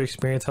 and other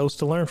experienced hosts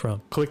to learn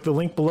from. Click the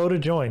link below to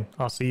join.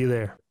 I'll see you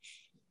there.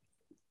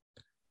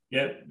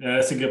 Yep,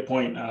 that's a good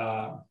point.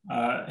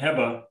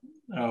 Heba,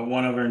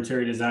 one of our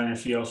interior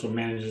designers, she also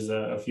manages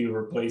a few of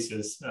her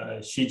places.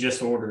 She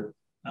just ordered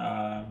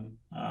a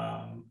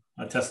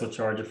Tesla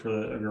charger for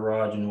a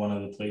garage in one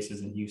of the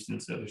places in Houston.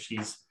 So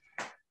she's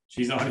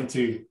on it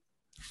too.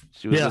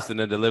 She was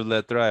listening to Live,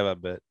 Let Thrive, I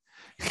bet.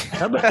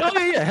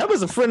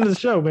 Heba's a friend of the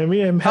show, man.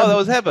 That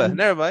was Heba.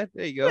 Never mind.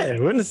 There you go. Yeah,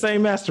 we're in the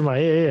same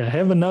mastermind. Yeah.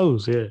 Heba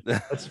knows. Yeah,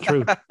 that's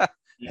true.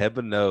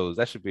 Heba knows.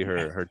 That should be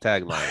her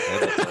tagline.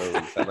 Heba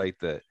knows. I like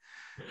that.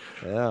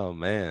 Oh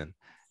man.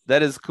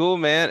 That is cool,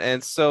 man.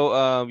 And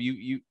so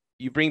you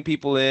you bring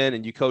people in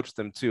and you coach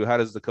them too. How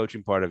does the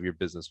coaching part of your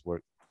business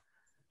work?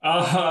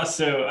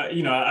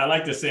 I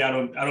like to say I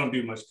don't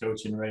do much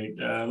coaching, right?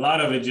 A lot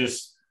of it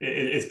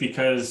it's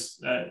because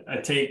I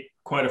take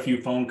quite a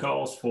few phone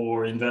calls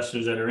for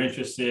investors that are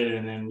interested,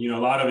 and then a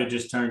lot of it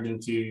just turned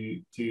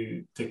into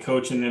to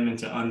coaching them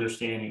into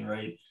understanding,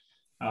 right?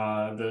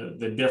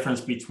 The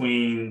difference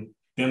between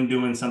them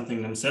doing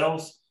something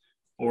themselves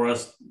or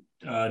us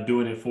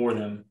doing it for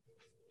them.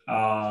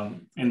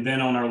 And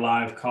then on our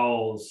live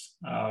calls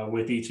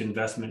with each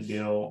investment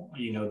deal,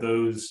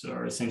 those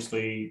are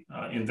essentially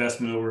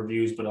investment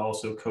overviews, but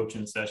also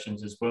coaching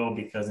sessions as well,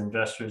 because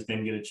investors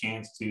then get a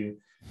chance to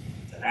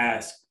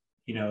ask,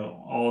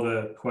 all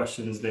the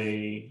questions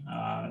they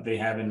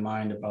have in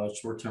mind about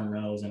short-term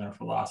rentals and our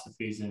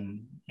philosophies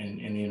and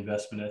the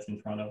investment that's in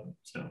front of them.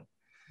 So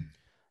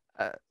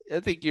I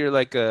think you're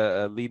like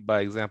a lead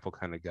by example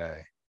kind of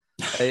guy.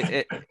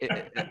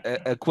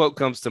 A quote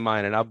comes to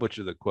mind, and I'll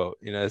butcher the quote.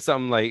 It's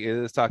something like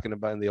it's talking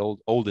about in the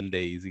olden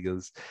days. He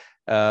goes,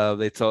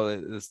 they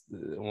told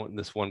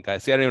this one guy.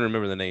 See, I don't even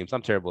remember the names.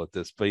 I'm terrible at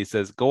this, but he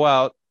says, "Go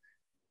out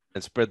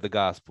and spread the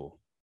gospel."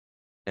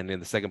 And then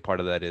the second part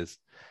of that is,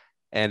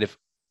 and if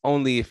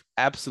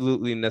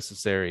absolutely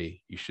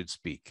necessary, you should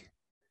speak.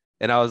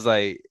 And I was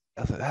like,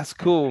 that's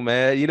cool,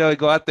 man.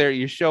 Go out there.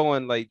 You're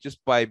showing, like,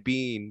 just by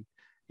being,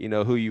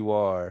 who you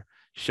are,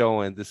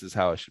 showing this is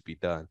how it should be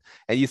done.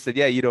 And you said,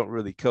 yeah, you don't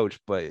really coach,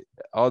 but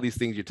all these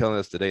things you're telling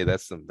us today,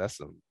 that's some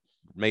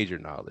major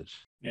knowledge.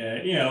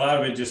 Yeah, a lot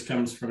of it just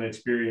comes from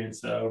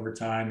experience over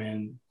time.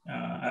 And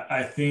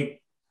I think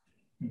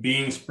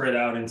being spread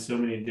out in so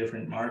many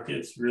different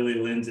markets really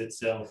lends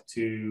itself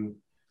to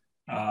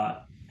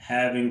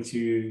having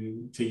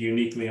to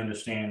uniquely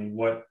understand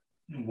what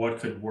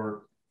could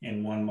work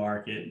in one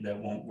market that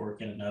won't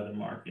work in another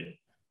market.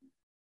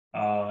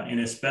 And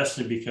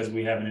especially because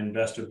we have an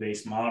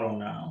investor-based model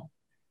now,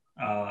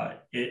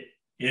 it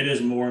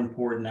is more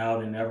important now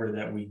than ever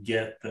that we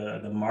get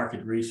the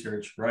market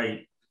research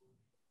right.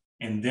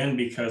 And then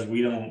because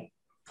we don't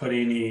put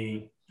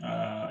any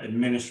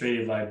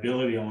administrative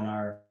liability on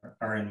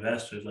our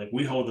investors, like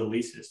we hold the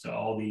leases to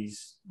all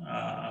these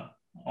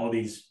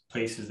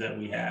places that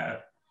we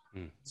have.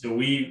 So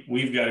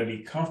we've got to be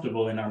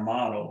comfortable in our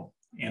model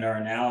and our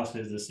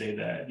analysis to say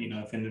that,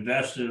 if an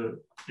investor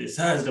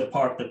decides to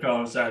park the car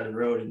on the side of the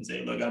road and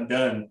say, look, I'm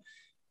done,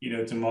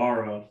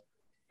 tomorrow,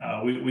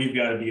 we've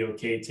got to be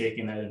okay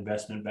taking that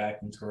investment back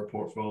into our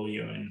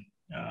portfolio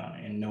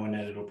and knowing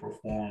that it'll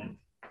perform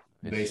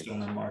based on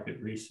the market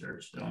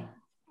research.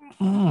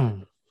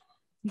 So.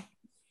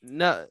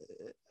 Now,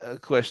 a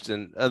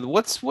question: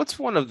 what's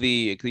one of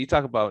the, because you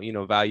talk about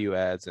value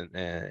adds and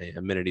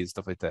amenities,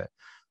 stuff like that.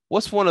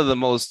 What's one of the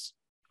most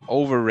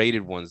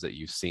overrated ones that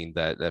you've seen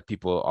that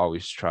people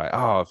always try?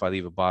 Oh, if I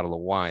leave a bottle of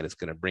wine, it's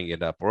going to bring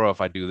it up. Or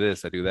if I do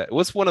this, I do that.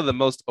 What's one of the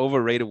most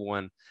overrated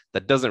one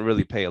that doesn't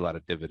really pay a lot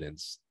of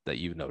dividends that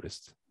you've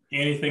noticed?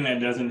 Anything that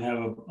doesn't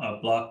have a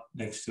block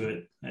next to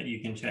it that you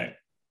can check.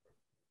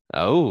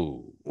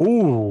 Oh,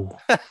 ooh,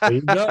 there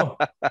you go.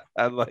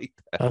 I like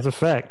that. That's a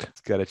fact. It's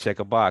got to check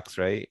a box,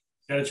 right?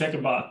 Got to check a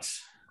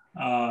box.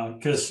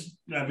 Because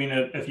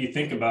if you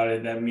think about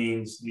it, that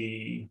means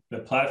the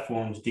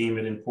platforms deem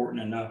it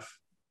important enough,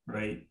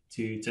 right,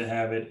 to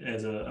have it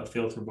as a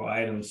filterable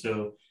item.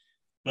 So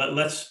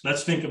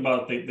let's think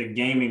about the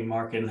gaming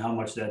market and how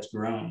much that's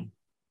grown,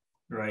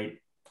 right?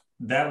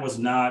 That was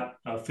not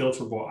a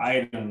filterable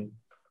item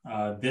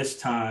this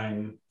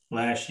time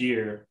last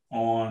year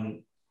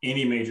on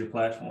any major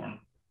platform,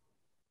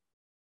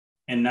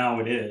 and now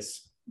it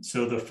is.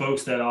 So the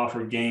folks that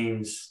offered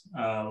games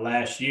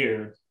last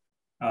year,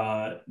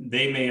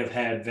 they may have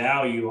had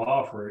value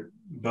offered,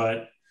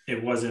 but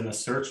it wasn't a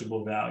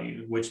searchable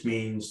value, which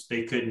means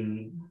they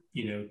couldn't,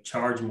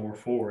 charge more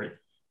for it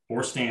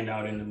or stand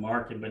out in the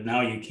market. But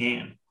now you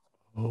can,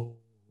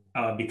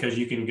 because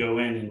you can go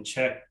in and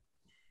check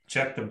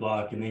the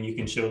block, and then you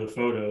can show the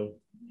photo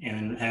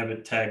and have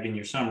it tagged in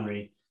your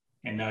summary.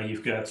 And now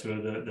you've got sort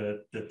of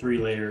the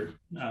three-layered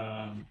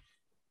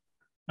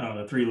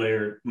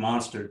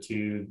monster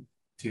to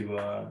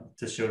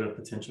show the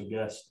potential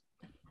guest.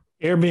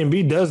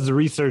 Airbnb does the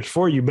research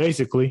for you,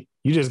 basically.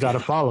 You just got to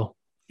follow.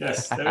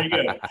 Yes, there you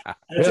go.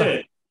 That's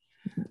it.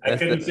 I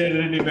couldn't say it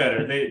any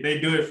better.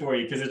 They do it for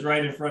you because it's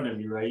right in front of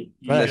you, right?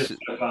 You just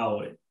got to follow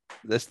it.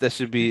 That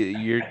should be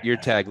your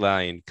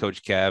tagline,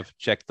 Coach Cav.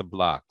 Check the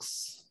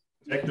blocks.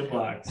 Check the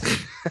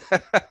blocks.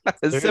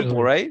 It's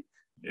simple, right?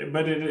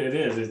 But it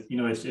is.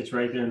 It's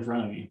right there in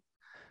front of you.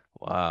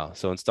 Wow.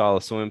 So install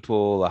a swimming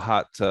pool, a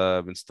hot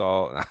tub,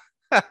 install.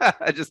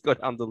 I just go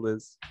down the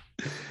list.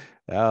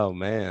 Oh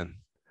man.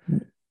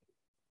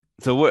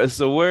 So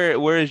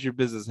where is your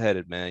business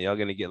headed, man? Y'all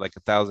gonna get like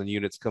 1,000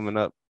 units coming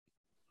up?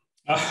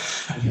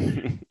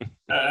 I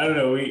don't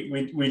know.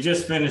 We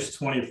just finished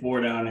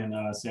 24 down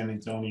in San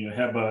Antonio.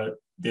 Heba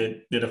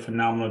did a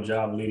phenomenal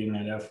job leading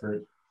that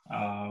effort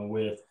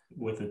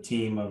with a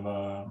team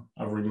of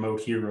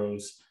remote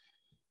heroes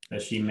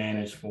that she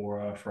managed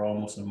for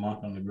almost a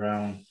month on the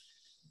ground.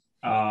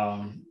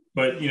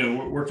 But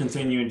we're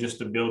continuing just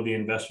to build the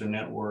investor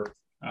network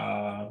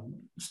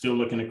still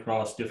looking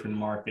across different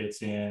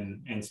markets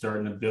and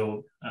starting to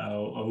build a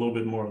little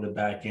bit more of the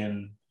back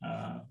end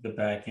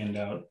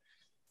out.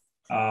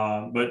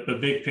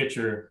 But big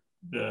picture,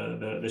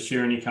 the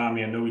sharing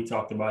economy, I know we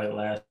talked about it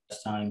last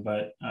time,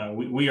 but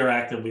we are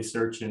actively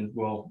searching.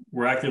 Well,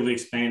 we're actively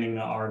expanding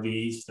the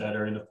RVs that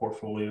are in the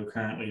portfolio,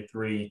 currently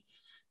 3.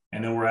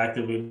 And then we're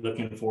actively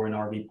looking for an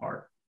RV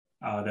park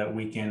that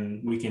we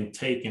can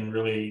take and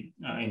really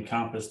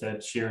encompass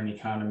that sharing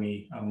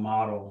economy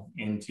model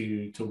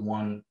into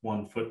one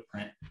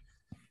footprint.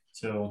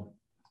 So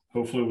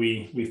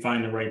hopefully we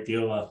find the right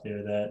deal out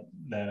there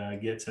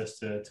that gets us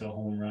to a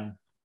home run.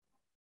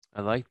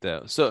 I like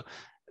that. So,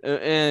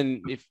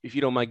 and if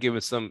you don't mind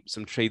giving some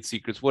trade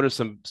secrets, what are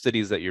some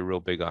cities that you're real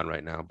big on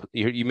right now?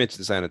 You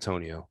mentioned San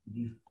Antonio.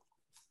 Mm-hmm.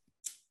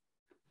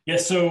 Yeah,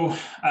 so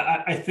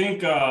I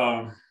think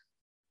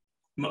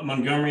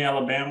Montgomery,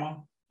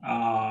 Alabama,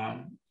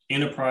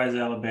 Enterprise,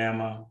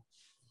 Alabama,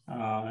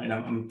 and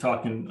I'm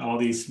talking all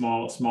these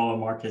smaller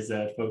markets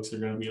that folks are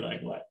going to be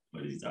like, what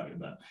is he talking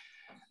about?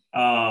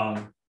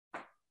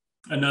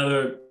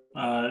 Another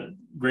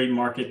great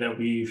market that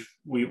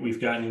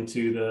we've gotten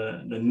into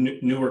the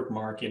Newark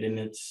market, and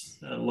it's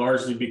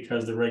largely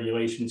because the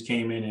regulations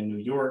came in New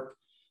York.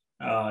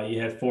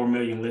 You had 4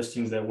 million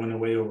listings that went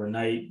away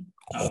overnight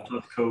plus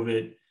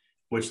COVID,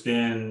 which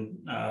then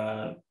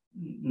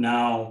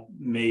now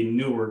made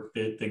Newark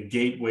the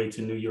gateway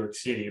to New York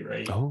City,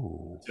 right?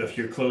 Oh. So if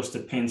you're close to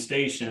Penn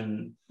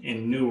Station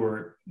in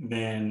Newark,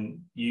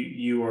 then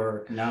you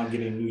are now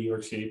getting New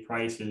York City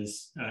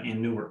prices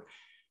in Newark.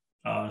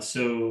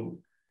 So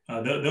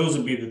those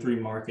would be the 3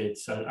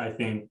 markets I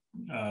think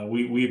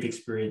we've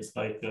experienced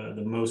like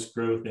the most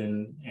growth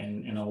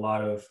in a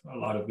lot of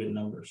good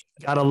numbers.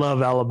 Gotta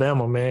love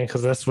Alabama, man,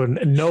 because that's when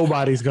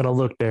nobody's gonna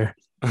look there.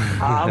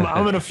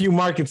 I'm in a few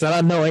markets that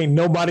I know ain't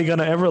nobody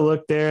gonna ever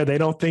look there. They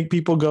don't think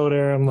people go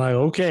there. I'm like,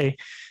 okay.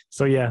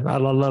 So yeah, I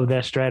love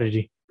that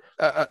strategy.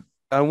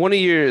 One of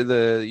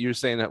you're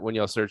saying that when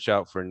y'all search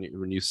out for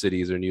new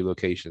cities or new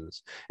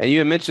locations, and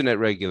you mentioned that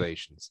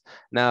regulations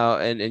now,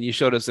 and you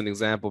showed us an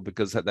example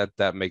because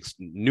that makes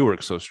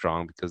Newark so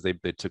strong because they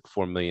took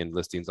 4 million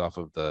listings off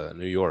of the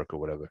New York or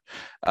whatever.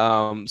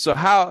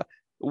 So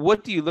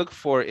what do you look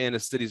for in a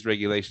city's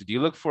regulation? Do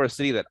you look for a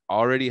city that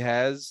already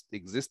has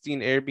existing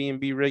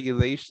Airbnb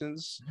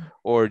regulations,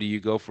 or do you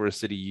go for a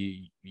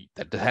city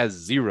that has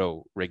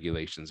 0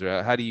 regulations,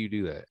 or how do you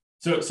do that?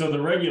 So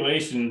the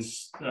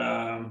regulations,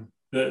 the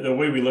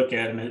way we look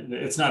at them,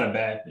 it's not a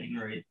bad thing,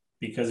 right?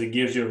 Because it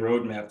gives you a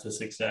roadmap to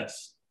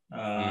success.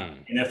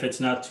 And if it's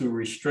not too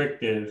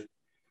restrictive,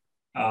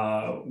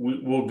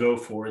 we'll go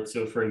for it.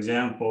 So for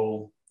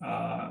example,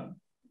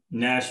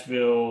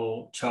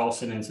 Nashville,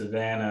 Charleston, and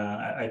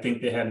Savannah, I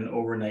think they had an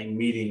overnight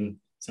meeting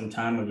some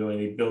time ago, and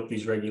they built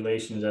these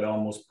regulations that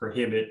almost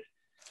prohibit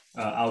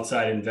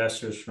outside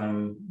investors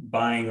from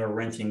buying or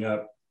renting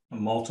up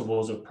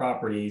multiples of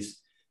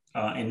properties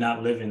and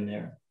not living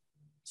there.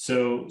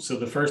 So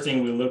the first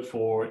thing we look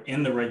for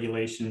in the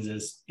regulations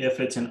is if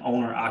it's an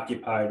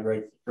owner-occupied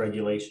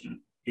regulation,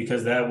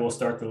 because that will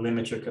start to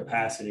limit your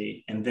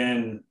capacity. And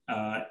then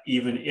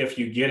even if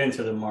you get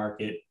into the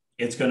market,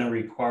 it's going to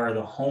require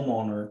the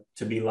homeowner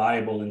to be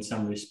liable in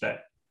some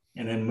respect.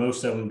 And then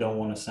most of them don't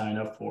want to sign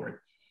up for it.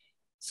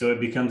 So it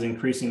becomes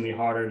increasingly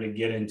harder to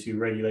get into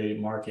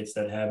regulated markets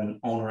that have an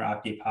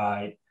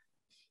owner-occupied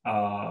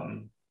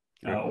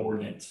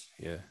ordinance.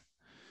 Yeah.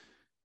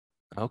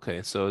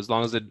 Okay. So as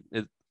long as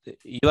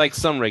you like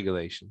some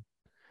regulation,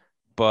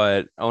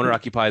 but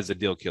owner-occupied is a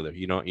deal killer.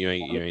 You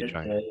ain't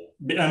trying.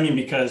 I mean,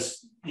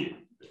 because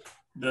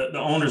the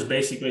owners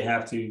basically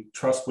have to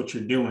trust what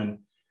you're doing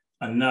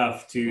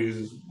enough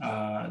to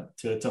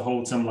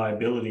hold some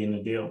liability in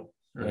the deal,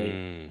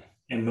 right?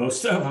 And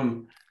most of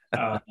them,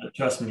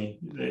 trust me,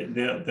 they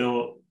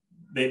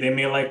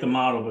may like the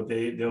model, but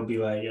they'll be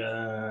like,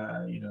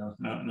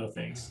 no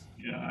thanks.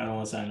 I don't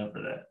want to sign up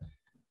for that.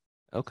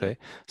 Okay.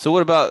 So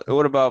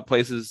what about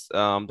places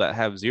that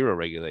have 0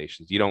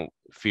 regulations? You don't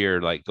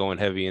fear like going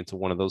heavy into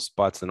one of those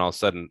spots and all of a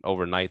sudden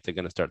overnight they're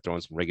going to start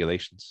throwing some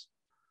regulations?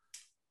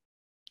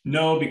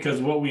 No,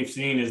 because what we've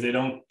seen is they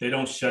don't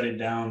shut it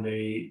down.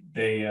 They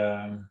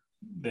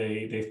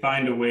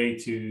find a way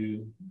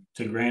to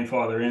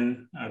grandfather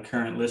in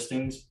current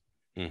listings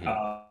in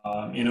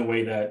a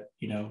way that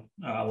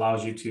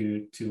allows you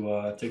to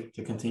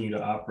continue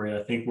to operate.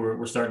 I think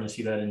we're starting to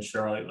see that in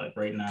Charlotte like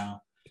right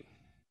now.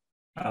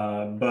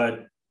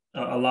 But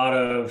a lot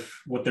of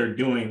what they're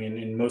doing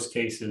in most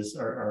cases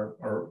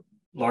are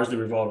largely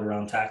revolved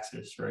around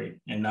taxes, right?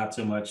 And not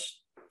so much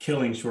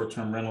killing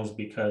short-term rentals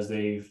because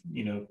they've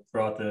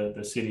brought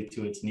the city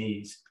to its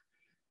knees.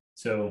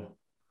 So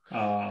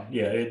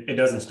it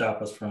doesn't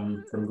stop us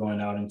from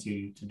going out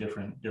into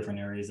different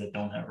areas that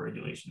don't have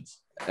regulations.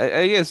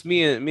 I guess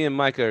me and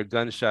Micah are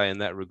gun shy in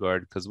that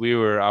regard because we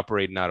were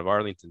operating out of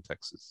Arlington,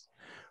 Texas,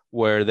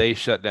 where they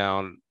shut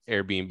down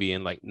Airbnb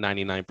in like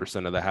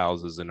 99% of the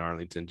houses in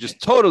Arlington,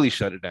 just totally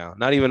shut it down.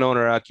 Not even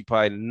owner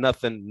occupied,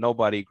 nothing,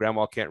 nobody.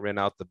 Grandma can't rent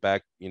out the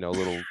back,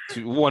 little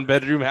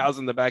 1-bedroom house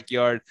in the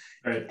backyard.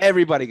 Right.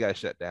 Everybody got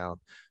shut down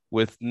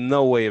with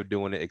no way of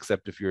doing it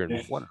except if you're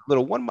in one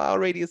little 1 mile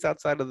radius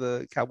outside of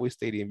the Cowboy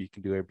Stadium, you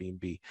can do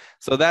Airbnb.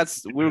 So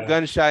we're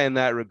gun shy in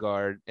that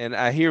regard. And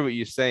I hear what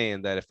you're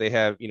saying, that if they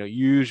have,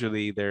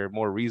 usually they're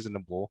more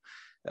reasonable.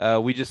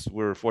 We just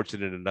were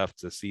fortunate enough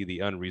to see the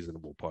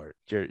unreasonable part.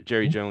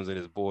 Jerry Jones and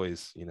his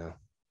boys,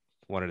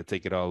 wanted to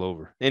take it all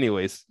over.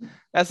 Anyways,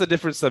 that's a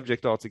different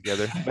subject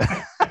altogether. But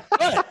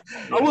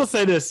I will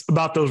say this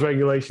about those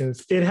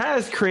regulations. It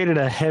has created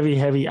a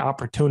heavy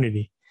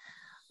opportunity.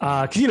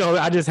 Because,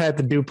 I just had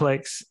the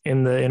duplex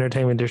in the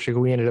entertainment district.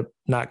 We ended up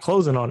not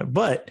closing on it.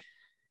 But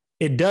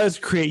it does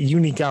create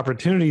unique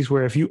opportunities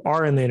where if you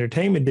are in the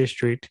entertainment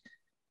district,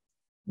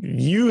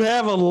 you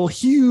have a little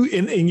huge,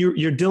 and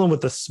you're dealing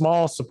with a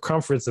small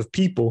circumference of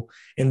people.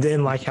 And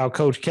then, like how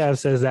Coach Cav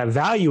says, that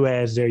value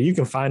adds there, you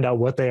can find out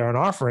what they are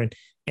offering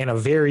in a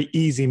very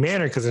easy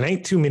manner because it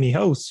ain't too many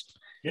hosts.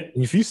 Yep.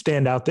 And if you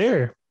stand out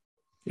there,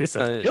 it's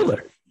a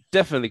killer.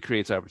 Definitely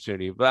creates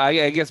opportunity. But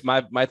I guess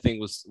my thing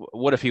was,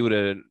 what if he would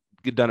have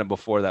done it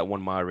before that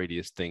 1 mile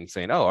radius thing,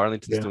 saying, oh,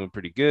 Arlington's doing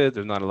pretty good.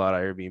 There's not a lot of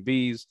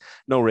Airbnbs,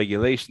 no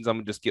regulations. I'm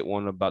gonna just get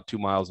one about 2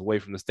 miles away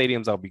from the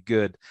stadiums. I'll be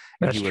good.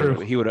 And That's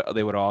true.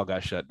 They would all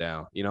got shut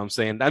down. You know what I'm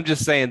saying? I'm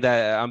just saying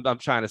that I'm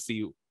trying to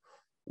see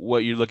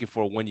what you're looking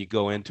for when you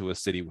go into a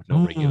city with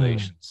no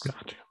regulations.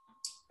 Gotcha.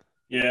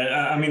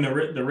 Yeah, I mean,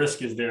 the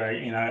risk is there.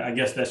 I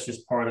guess that's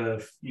just part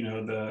of,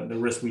 the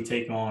risk we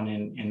take on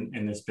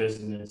in this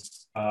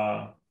business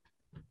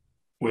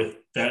with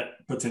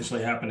that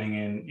potentially happening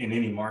in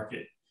any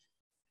market,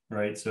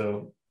 right?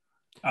 So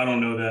I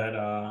don't know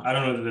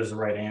that there's a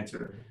right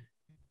answer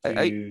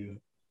to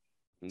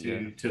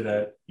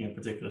that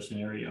particular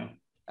scenario.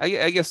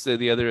 I guess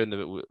the other end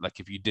of it, like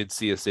if you did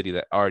see a city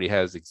that already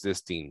has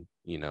existing,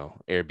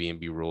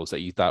 Airbnb rules that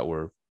you thought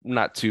were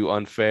not too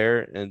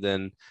unfair, and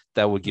then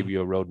that would give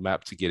you a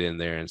roadmap to get in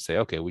there and say,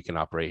 okay, we can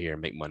operate here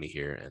and make money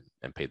here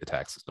and pay the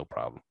taxes, no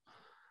problem.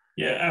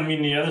 Yeah, I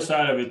mean, the other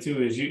side of it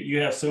too is you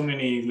have so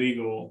many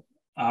legal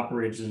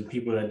operators and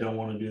people that don't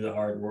want to do the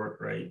hard work,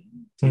 right,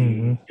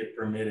 to get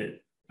permitted.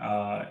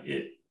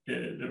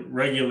 The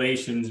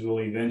regulations will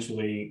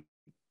eventually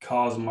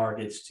cause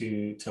markets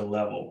to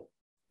level,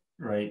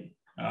 right,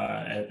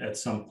 at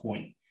some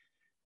point.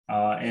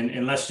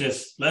 And let's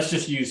just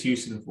use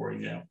Houston for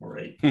example,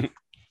 right?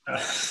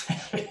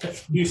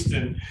 If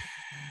Houston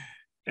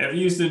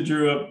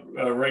drew up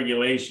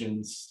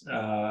regulations,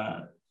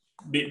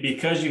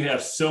 because you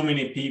have so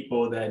many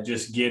people that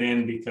just get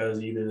in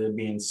because either they're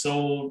being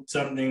sold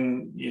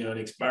something, an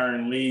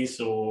expiring lease,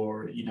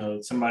 or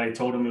somebody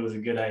told them it was a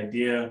good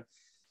idea.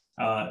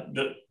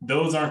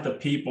 Those aren't the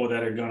people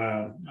that are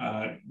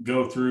gonna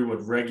go through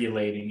with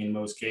regulating in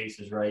most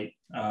cases, right?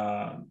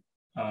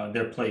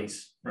 Their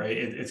place, right?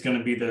 It's going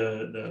to be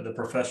the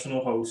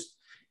professional host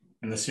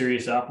and the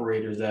serious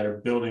operators that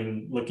are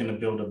looking to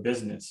build a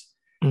business.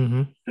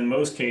 In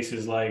most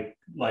cases, like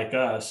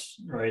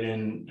us, right?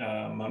 And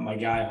my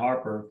guy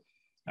Harper,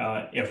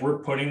 if we're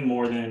putting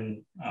more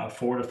than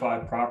 4 to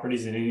 5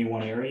 properties in any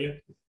one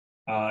area,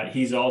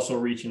 he's also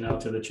reaching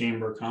out to the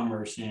Chamber of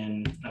Commerce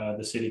and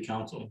the City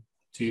Council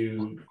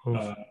to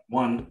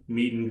one,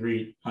 meet and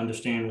greet,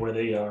 understand where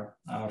they are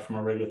from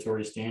a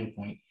regulatory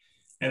standpoint.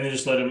 And then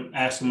just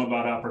ask them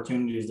about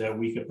opportunities that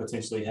we could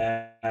potentially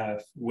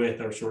have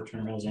with our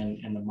short-term rentals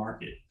in the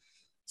market.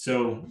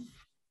 So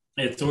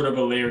it's sort of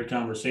a layered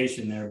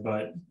conversation there,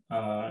 but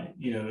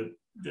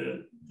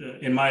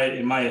in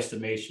my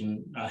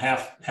estimation,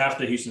 half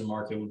the Houston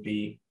market would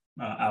be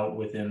out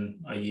within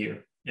a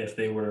year if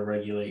they were to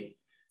regulate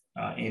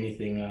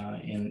anything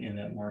in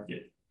that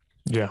market.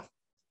 Yeah,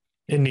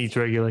 it needs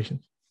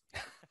regulations.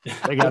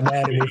 They got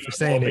mad at me for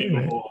saying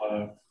it.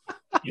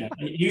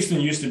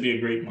 Houston used to be a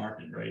great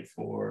market, right,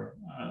 for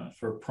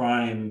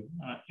prime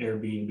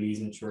Airbnbs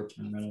and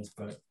short-term rentals,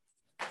 but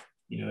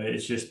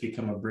it's just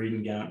become a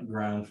breeding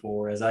ground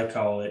for, as I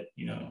call it,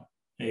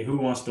 hey, who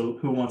wants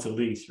a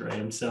lease, right?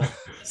 I'm selling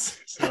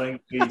a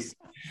lease.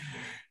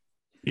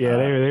 Yeah,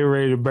 they were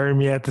ready to burn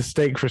me at the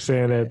stake for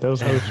saying that.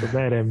 Those hosts were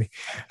mad at me.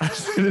 I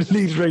said it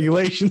needs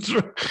regulations.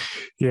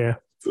 Yeah.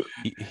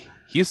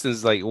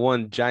 Houston's like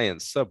one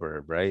giant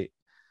suburb, right?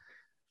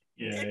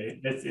 Yeah,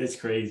 it's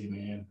crazy,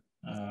 man.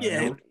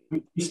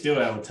 We still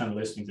have a ton of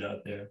listings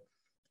out there,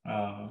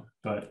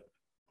 but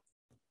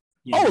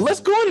let's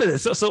go into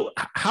this. So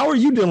how are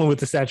you dealing with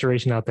the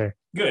saturation out there?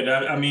 Good.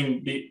 I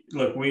mean,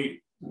 look, we're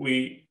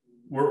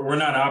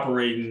not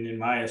operating, in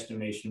my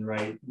estimation,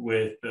 right,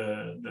 with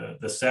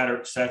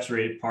the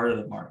saturated part of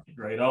the market,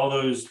 right? All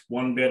those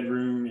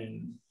 1-bedroom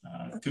and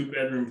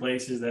 2-bedroom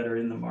places that are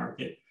in the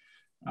market,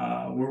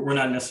 we're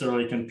not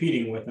necessarily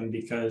competing with them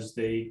because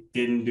they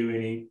didn't do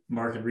any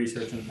market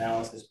research and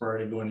analysis prior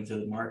to going into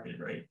the market,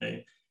 right?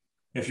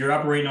 If you're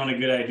operating on a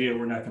good idea,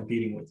 we're not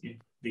competing with you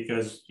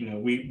because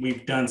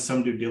we've done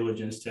some due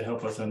diligence to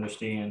help us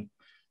understand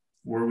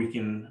where we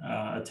can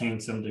attain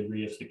some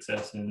degree of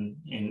success in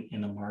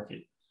the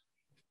market.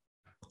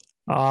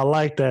 I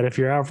like that. If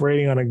you're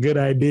operating on a good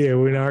idea,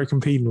 we aren't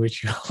competing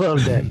with you. I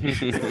love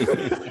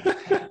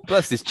that.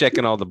 Plus, it's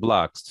checking all the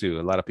blocks too.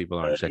 A lot of people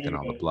aren't checking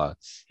all the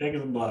blocks. Checking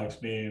the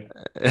blocks, man.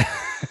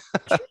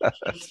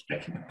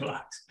 Checking the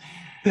blocks.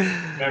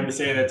 I remember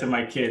saying that to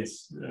my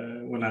kids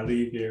when I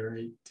leave here.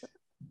 Right?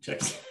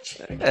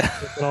 Checking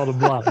all the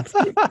blocks.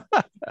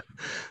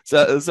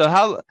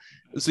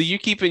 So you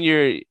keeping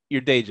your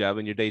day job,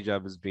 and your day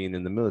job is being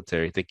in the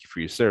military. Thank you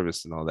for your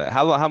service and all that.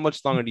 How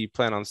much longer do you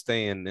plan on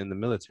staying in the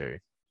military?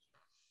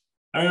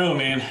 I don't know,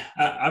 man.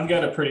 I've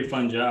got a pretty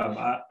fun job.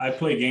 I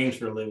play games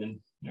for a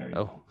living.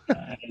 Oh.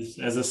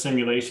 As a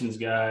simulations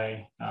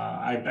guy,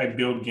 I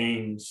build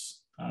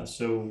games.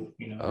 So,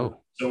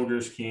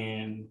 soldiers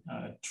can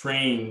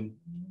train,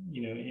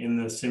 in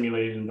the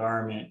simulated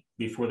environment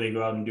before they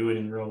go out and do it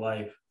in real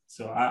life.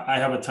 So I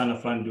have a ton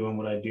of fun doing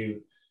what I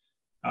do.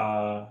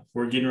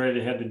 We're getting ready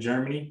to head to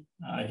Germany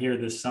here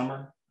this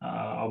summer.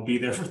 I'll be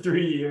there for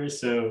 3 years.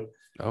 So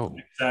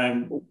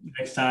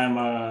next time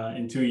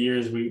in 2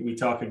 years, we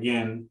talk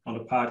again on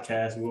the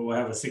podcast, we'll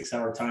have a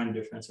 6-hour time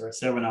difference or a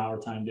 7-hour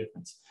time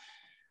difference.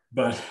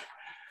 But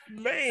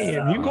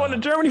man, you going to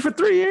Germany for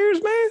 3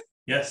 years, man?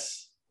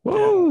 Yes.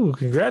 Whoa, yeah.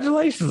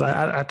 Congratulations.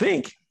 I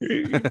think.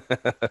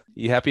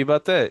 You happy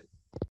about that?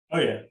 Oh,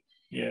 yeah.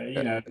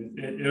 Yeah,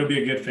 it'll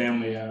be a good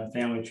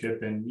family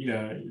trip, and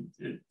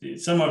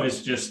some of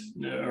it's just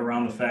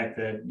around the fact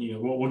that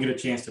we'll get a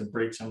chance to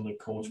break some of the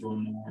cultural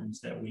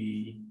norms that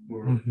we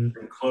were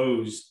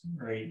enclosed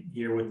right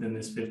here within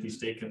this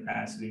 50-state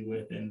capacity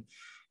with. And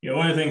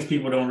one of the things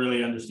people don't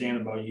really understand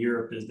about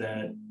Europe is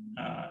that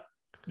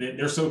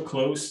they're so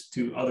close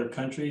to other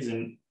countries,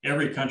 and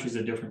every country is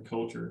a different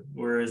culture.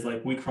 Whereas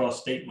like we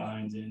cross state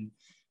lines, and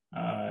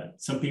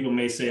some people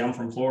may say, I'm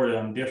from Florida,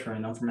 I'm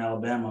different. I'm from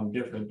Alabama, I'm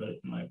different. But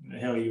I'm like, the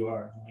hell you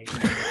are.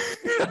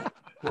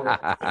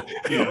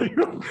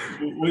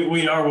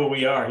 We are what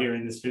we are here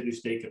in this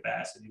 50-state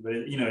capacity. But,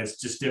 it's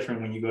just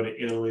different when you go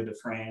to Italy, to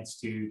France,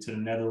 to the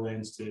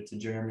Netherlands, to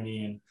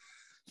Germany,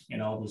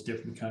 and all those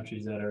different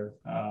countries that are,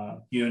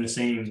 in the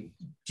same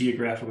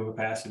geographical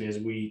capacity as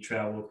we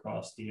travel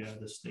across the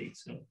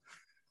states. So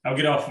I'll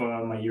get off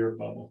my Europe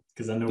bubble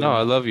because I know. No,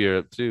 I love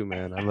Europe too,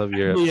 man. I love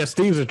Europe. Yeah,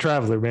 Steve's a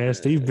traveler, man.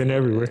 Steve's been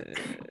everywhere.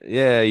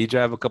 Yeah, you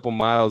drive a couple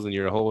miles and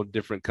you're a whole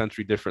different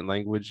country, different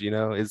language.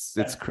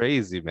 It's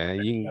crazy,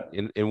 man. You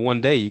in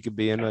one day you could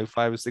be in like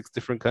 5 or 6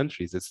 different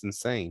countries. It's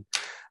insane.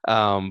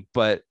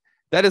 But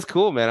that is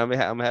cool, man.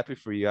 I'm happy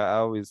for you.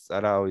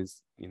 I'd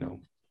always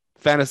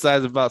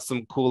fantasize about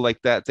some cool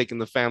like that, taking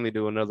the family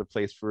to another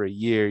place for a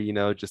year,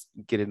 just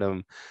getting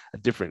them a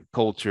different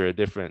culture, a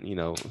different,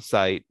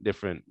 site,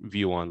 different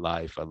view on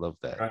life. I love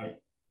that.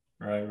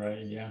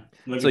 Right. Yeah.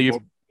 So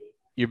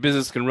your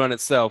business can run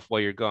itself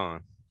while you're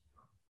gone.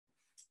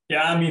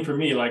 Yeah. I mean, for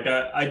me, like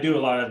I do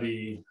a lot of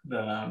the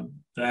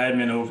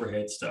admin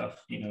overhead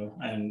stuff,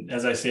 and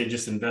as I say,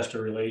 just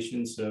investor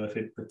relations. So if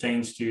it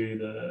pertains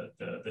to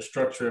the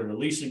structure of a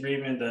lease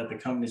agreement that the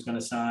company's going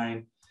to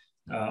sign,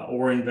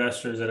 or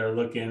investors that are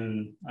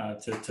looking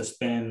to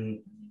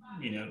spend,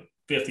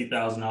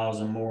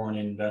 $50,000 or more on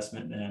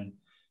investment, then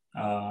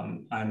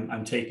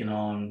I'm taking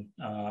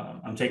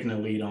the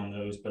lead on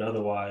those. But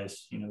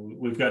otherwise,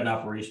 we've got an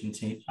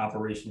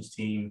operations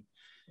team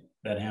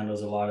that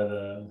handles a lot of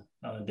the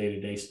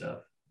day-to-day stuff.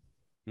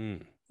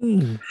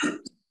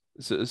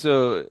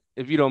 So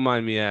if you don't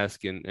mind me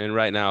asking, and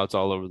right now it's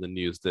all over the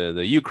news, the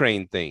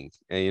Ukraine thing,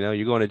 and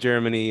you're going to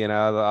Germany, and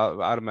I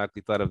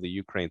automatically thought of the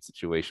Ukraine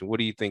situation. What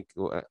do you think?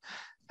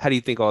 How do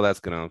you think all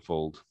that's going to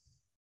unfold?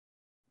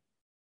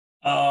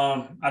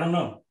 I don't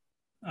know.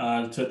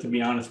 To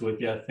be honest with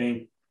you, I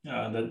think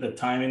the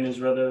timing is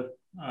rather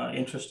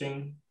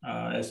interesting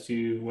as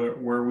to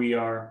where we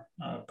are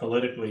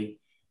politically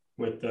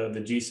with the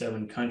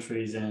G7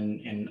 countries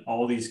and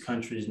all these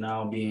countries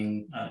now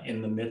being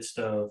in the midst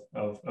of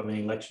an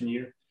election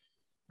year,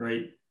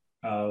 right?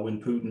 When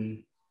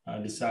Putin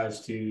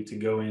decides to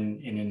go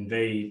in and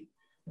invade.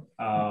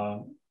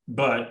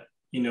 But,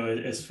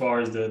 as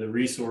far as the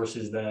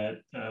resources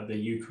that the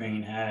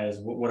Ukraine has,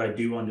 what I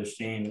do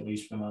understand, at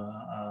least from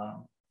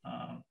a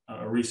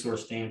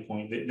resource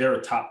standpoint, they're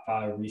a top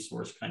 5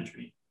 resource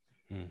country.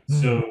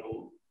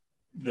 So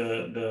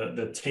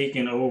the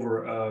taking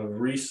over of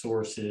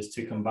resources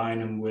to combine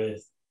them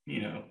with,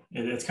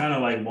 it's kind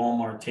of like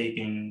Walmart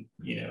taking,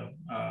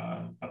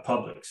 a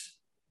Publix,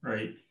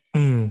 right?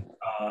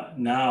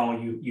 Now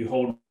you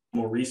hold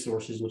more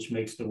resources, which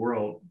makes the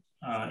world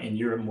in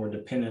Europe more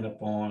dependent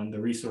upon the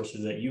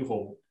resources that you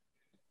hold.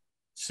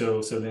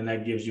 So then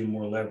that gives you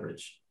more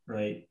leverage,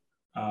 right?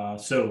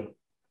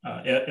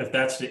 If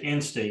that's the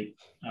end state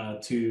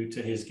to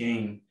his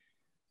game,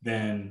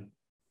 then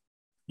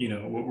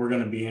we're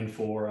going to be in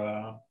for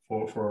a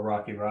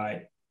rocky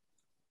ride.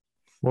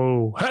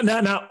 Whoa!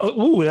 Now,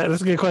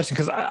 that's a good question,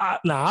 because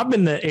I've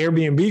been to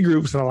Airbnb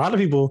groups, and a lot of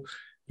people,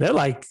 they're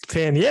like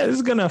saying, "Yeah, this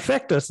is going to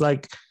affect us."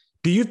 Like,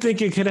 do you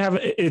think it's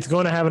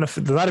going to have an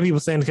effect? A lot of people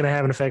saying it's going to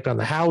have an effect on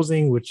the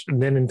housing, which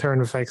then in turn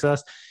affects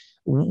us.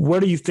 Where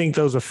do you think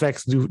those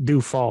effects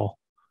do fall?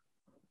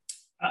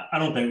 I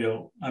don't think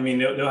they'll. I mean,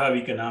 they'll have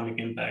economic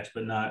impacts,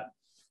 but not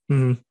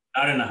Mm-hmm.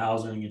 not in the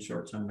housing and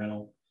short-term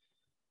rental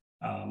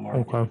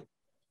market. Okay.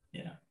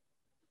 Yeah.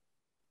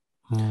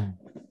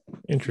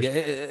 Interesting.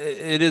 Yeah,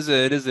 it is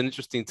an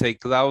interesting take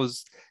because I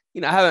was,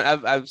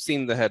 I've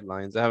seen the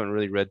headlines. I haven't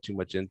really read too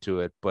much into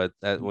it, but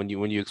when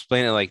you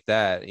explain it like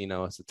that,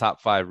 it's a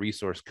top 5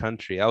 resource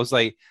country. I was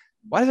like,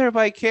 why does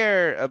everybody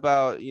care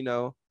about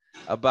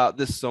about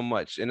this so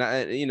much? And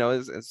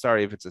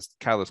sorry if it's a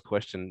callous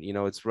question.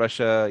 It's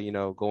Russia,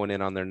 going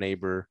in on their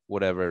neighbor,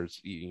 whatever.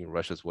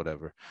 Russia's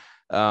whatever.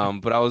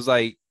 But I was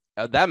like,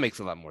 that makes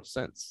a lot more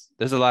sense.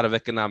 There's a lot of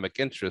economic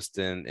interest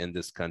in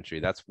this country.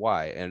 That's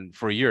why, and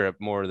for Europe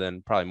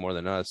probably more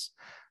than us.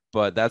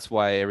 But that's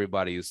why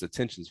everybody's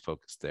attention's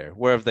focused there.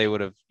 Where if they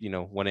would have,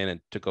 went in and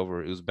took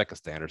over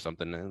Uzbekistan or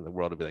something, and the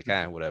world would be like,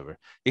 whatever.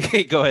 You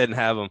can't go ahead and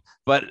have them.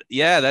 But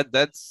yeah,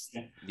 that's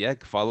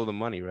follow the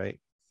money, right?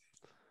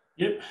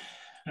 Yep,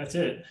 that's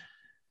it.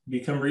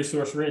 Become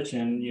resource rich,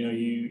 and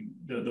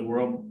the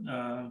world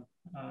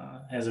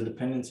has a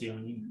dependency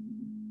on you.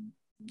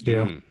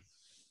 Yeah.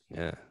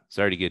 Yeah.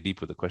 Sorry to get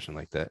deep with a question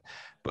like that,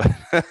 but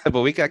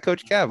but we got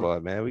Coach Cav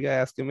on, man. We gotta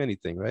ask him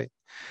anything, right?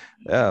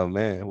 Oh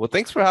man. Well,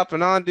 thanks for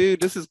hopping on,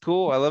 dude. This is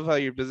cool. I love how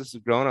your business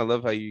is growing. I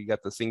love how you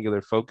got the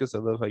singular focus. I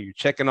love how you're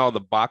checking all the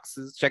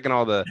boxes, checking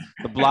all the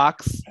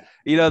blocks.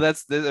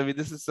 This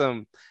is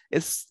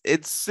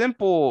it's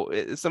simple.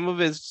 Some of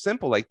it's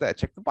simple like that.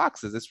 Check the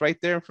boxes. It's right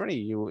there in front of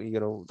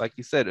you. Like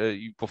you said,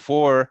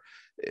 before.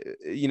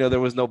 There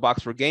was no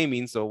box for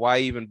gaming, so why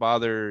even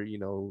bother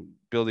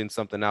building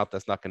something out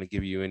that's not going to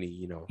give you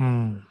any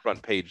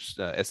front page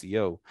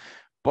SEO?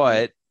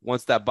 But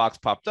once that box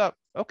popped up,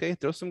 okay,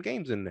 throw some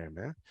games in there,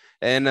 man.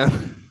 And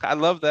I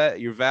love that.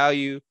 Your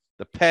value,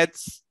 the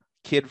pets,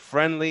 kid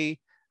friendly.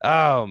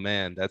 Oh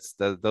man,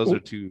 those are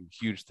 2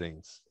 huge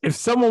things. If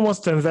someone wants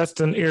to invest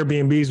in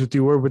Airbnbs with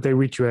you, where would they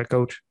reach you at,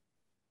 Coach?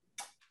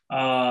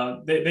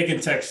 They can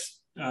text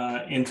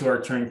into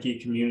our turnkey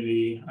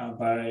community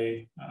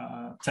by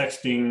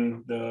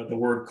texting the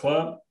word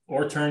club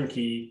or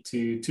turnkey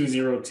to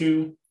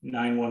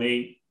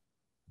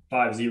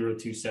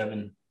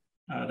 202-918-5027.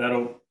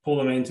 That'll pull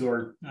them into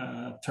our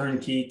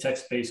turnkey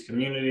text-based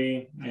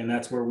community, and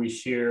that's where we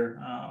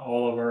share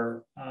all of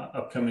our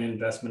upcoming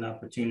investment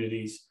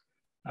opportunities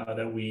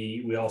that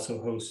we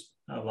also host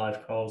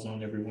live calls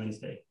on every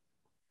Wednesday.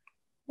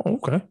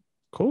 Okay,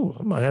 cool.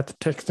 I might have to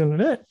text into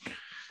that.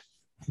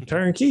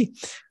 Turnkey.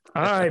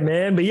 All right,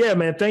 man. But yeah,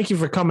 man, thank you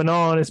for coming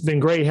on. It's been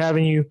great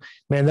having you,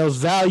 man. Those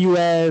value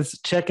adds,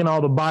 checking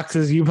all the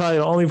boxes. You're probably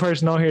the only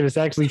person on here that's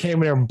actually came in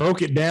there and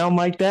broke it down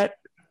like that.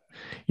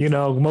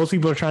 Most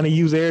people are trying to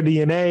use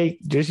AirDNA.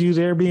 Just use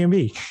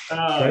Airbnb. Oh,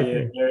 right,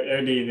 yeah.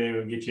 AirDNA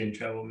will get you in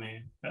trouble,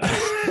 man.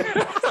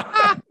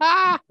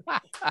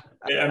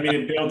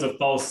 It builds a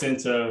false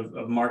sense of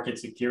market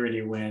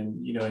security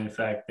when, in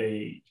fact,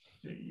 they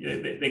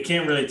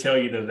can't really tell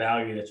you the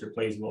value that your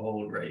place will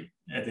hold, right?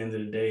 At the end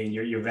of the day, and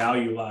your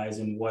value lies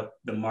in what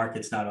the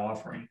market's not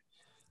offering.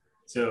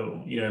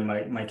 So,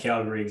 my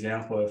Calgary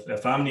example,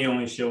 if I'm the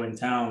only show in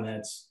town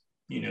that's,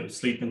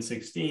 sleeping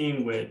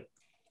 16 with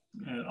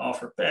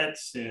offer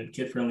pets and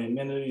kid-friendly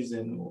amenities,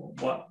 and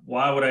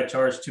why would I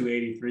charge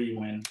 $283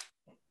 when,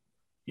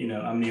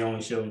 I'm the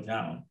only show in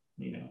town,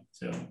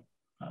 So,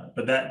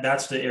 but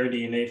that's the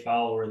AirDNA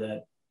follower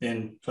that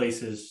then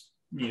places,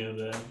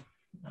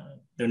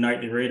 their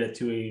nightly rate at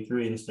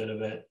 $283 instead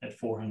of at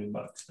 $400.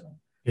 So.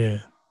 Yeah.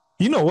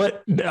 You know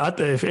what?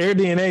 If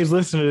AirDNA is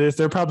listening to this,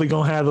 they're probably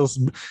going to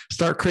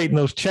start creating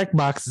those check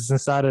boxes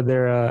inside of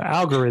their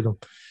algorithm,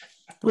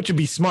 which would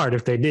be smart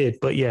if they did.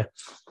 But yeah.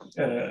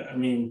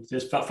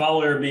 Just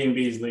follow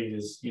Airbnb's lead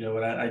is,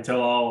 what I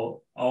tell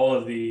all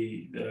of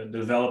the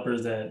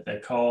developers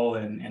that call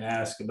and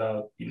ask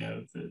about,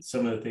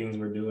 some of the things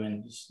we're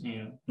doing. Just,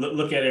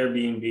 look at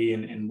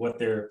Airbnb and what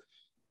they're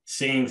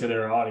saying to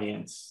their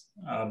audience.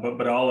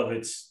 But all of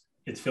it's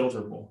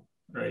filterable,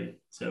 right?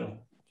 So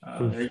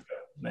there you go.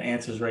 The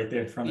answer's right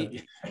there in front of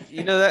you.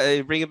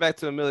 That bring it back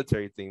to a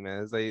military thing,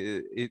 man. It's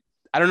like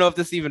I don't know if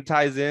this even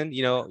ties in.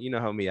 You know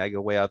how I go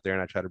way out there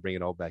and I try to bring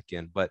it all back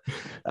in. But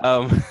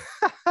I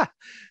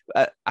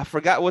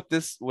forgot what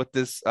this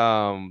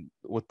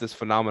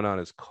phenomenon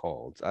is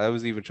called. I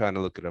was even trying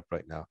to look it up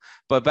right now.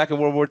 But back in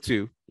World War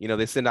II,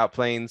 they send out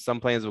planes.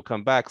 Some planes would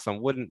come back,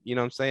 some wouldn't. You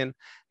know what I'm saying?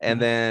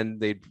 And then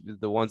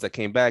the ones that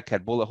came back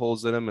had bullet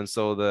holes in them, and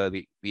so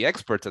the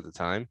experts at the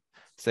time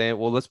saying,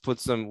 well, let's put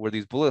some where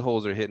these bullet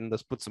holes are hitting.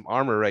 Let's put some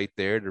armor right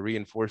there to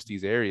reinforce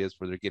these areas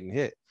where they're getting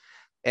hit.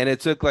 And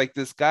it took like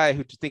this guy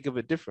who to think of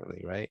it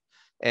differently, right?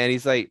 And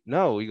he's like,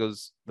 no, he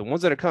goes, the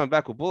ones that are coming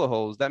back with bullet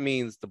holes, that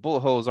means the bullet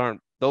holes aren't,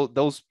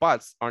 those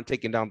spots aren't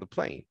taking down the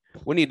plane.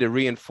 We need to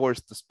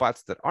reinforce the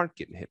spots that aren't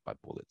getting hit by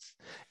bullets.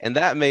 And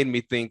that made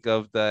me think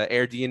of the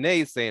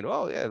AirDNA saying,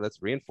 oh yeah,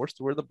 let's reinforce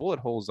to where the bullet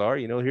holes are.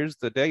 Here's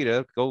the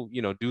data, go,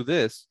 do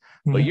this.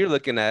 But you're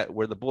looking at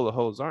where the bullet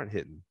holes aren't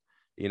hitting.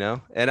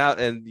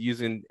 and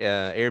using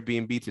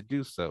Airbnb to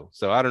do so.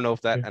 So I don't know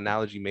if that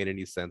analogy made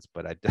any sense,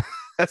 but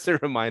that's what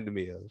it reminded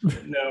me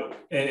of. No,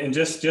 and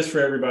just for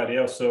everybody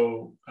else,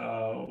 so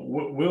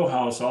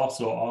Wheelhouse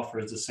also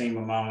offers the same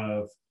amount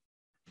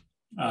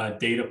of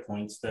data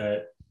points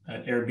that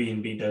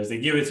Airbnb does. They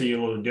give it to you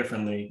a little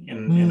differently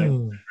in a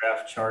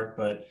graph chart,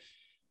 but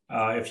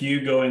if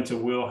you go into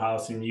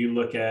Wheelhouse and you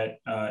look at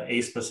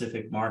a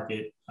specific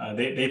market,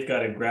 they've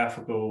got a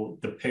graphical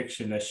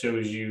depiction that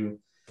shows you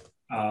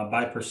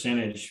by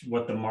percentage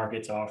what the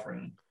market's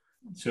offering.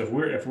 So if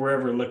we're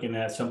ever looking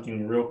at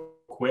something real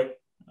quick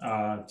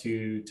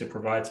to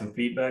provide some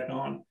feedback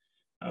on,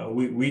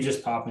 we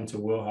just pop into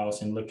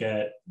Wheelhouse and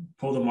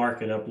pull the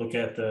market up, look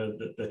at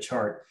the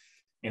chart,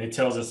 and it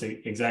tells us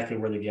exactly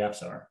where the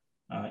gaps are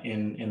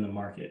in the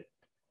market.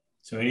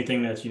 So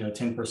anything that's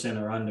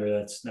 10% or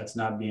under that's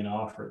not being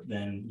offered,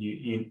 then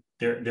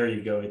there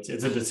you go. It's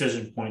a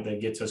decision point that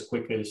gets us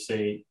quickly to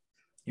say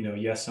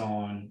yes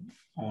on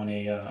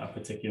a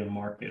particular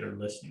market or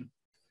listing.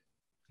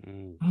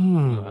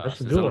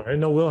 That's a good one. I didn't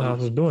know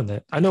Wheelhouse was doing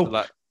that. I know.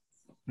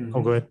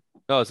 Oh, go ahead.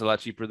 No, it's a lot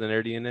cheaper than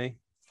AirDNA.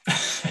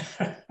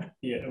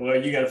 Yeah, well,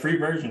 you got a free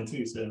version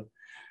too, so.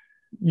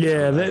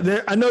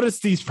 Yeah, I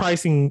noticed these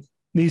pricing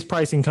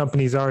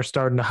companies are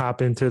starting to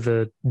hop into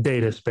the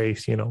data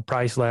space.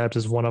 Price Labs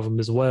is one of them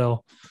as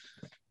well.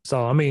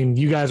 So, I mean,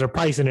 you guys are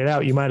pricing it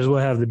out. You might as well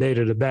have the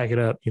data to back it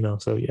up,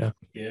 so yeah.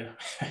 Yeah.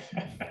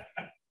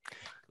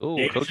 Cool.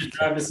 Data should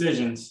drive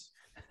decisions.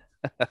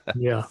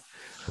 Yeah.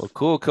 Well,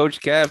 cool. Coach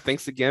Cav,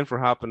 thanks again for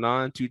hopping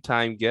on,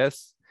 2-time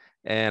guest.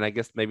 And I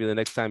guess maybe the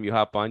next time you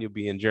hop on, you'll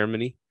be in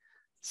Germany.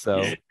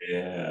 So,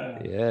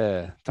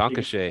 yeah.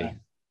 Tonkashe.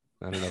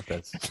 I don't know if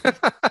that's.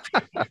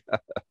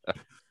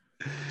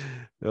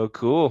 Oh,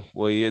 cool.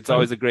 Well, it's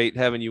always a great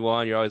having you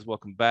on. You're always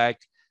welcome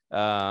back. You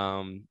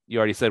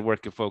already said where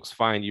can folks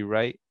find you,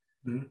 right?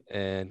 Mm-hmm.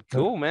 And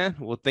cool, man.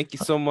 Well, thank you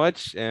so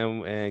much,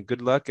 and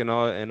good luck in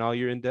all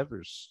your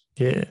endeavors.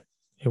 Yeah.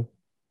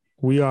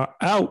 We are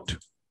out.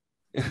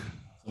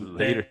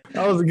 Later.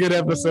 That was a good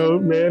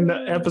episode, man.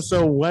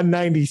 Episode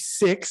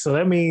 196. So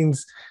that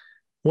means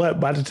what?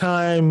 By the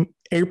time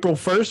April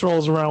 1st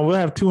rolls around, we'll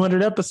have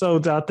 200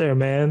 episodes out there,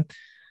 man.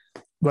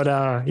 But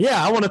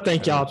I want to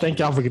thank y'all. Thank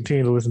y'all for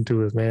continuing to listen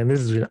to us, man. This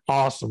has been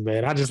awesome,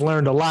 man. I just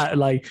learned a lot.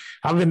 Like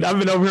I've been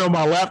over here on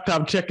my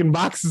laptop checking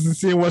boxes and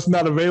seeing what's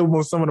not available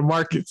in some of the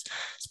markets,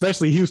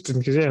 especially Houston,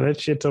 because that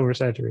shit's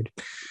oversaturated.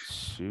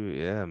 Shoot,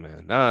 yeah,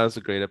 man. No, that's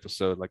a great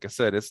episode. Like I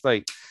said, it's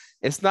like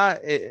it's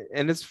not,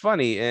 and it's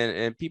funny,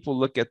 and people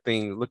look at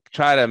things,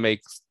 try to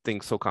make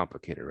things so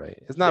complicated, right?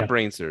 It's not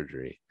brain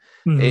surgery.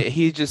 Mm-hmm.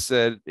 He just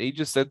said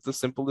the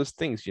simplest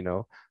things,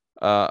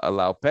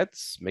 allow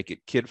pets, make it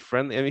kid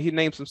friendly. I mean, he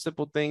named some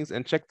simple things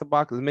and check the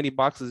box, as many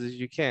boxes as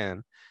you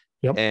can.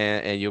 Yep.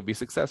 And you'll be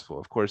successful.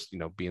 Of course,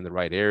 be in the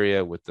right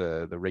area with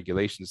the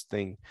regulations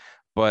thing,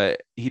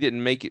 but he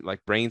didn't make it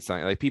like brain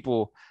science. Like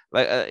people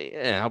like,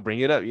 I'll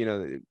bring it up,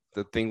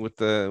 the thing with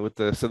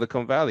the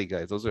Silicon Valley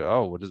guys. Those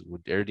are,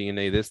 with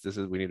AirDNA, this is,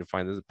 we need to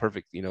find this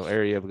perfect,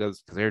 area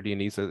because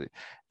AirDNA says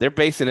they're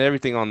basing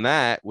everything on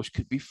that, which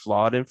could be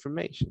flawed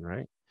information,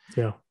 right?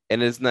 Yeah.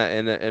 And it's not,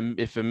 and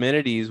if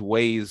amenities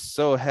weighs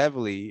so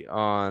heavily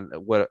on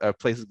what a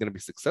place is going to be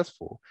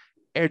successful,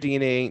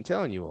 AirDNA ain't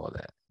telling you all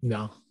that.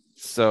 No.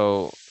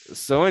 So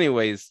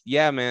anyways,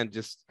 yeah, man,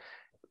 just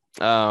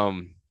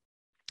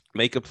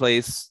make a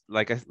place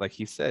like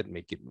he said,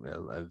 make it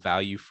a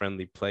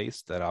value-friendly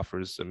place that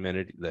offers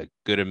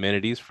good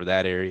amenities for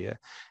that area,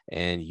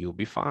 and you'll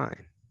be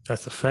fine.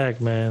 That's a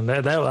fact, man.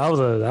 I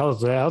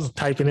was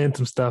typing in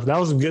some stuff. That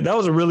was good. That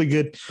was a really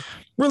good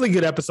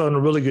episode and a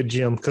really good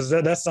gym, because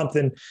that's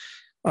something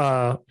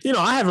I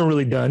haven't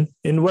really done.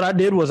 And what I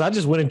did was I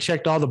just went and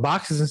checked all the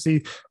boxes and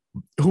see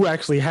who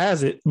actually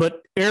has it.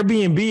 But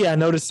Airbnb, I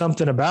noticed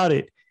something about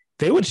it.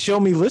 They would show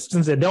me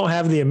listings that don't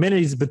have the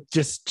amenities, but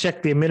just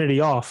check the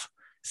amenity off,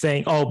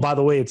 saying, "Oh, by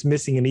the way, it's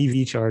missing an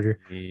EV charger."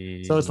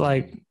 So it's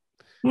like,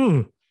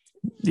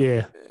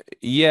 yeah.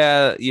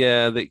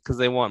 Because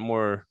they want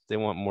more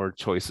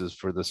choices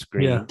for the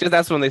screen. Yeah.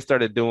 That's when they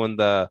started doing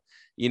the,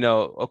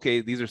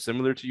 okay, these are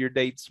similar to your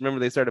dates. Remember,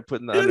 they started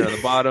putting the under on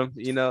the bottom.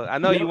 I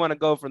know you want to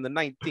go from the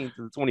 19th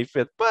to the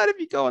 25th, but if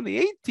you go on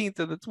the 18th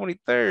to the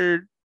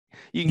 23rd,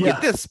 you can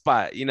get this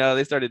spot.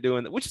 They started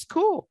doing that, which is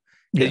cool,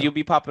 because you'll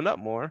be popping up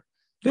more.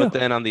 But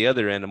then on the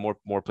other end,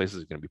 more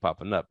places are going to be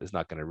popping up. It's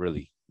not going to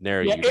really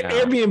narrow you down.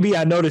 Airbnb,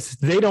 I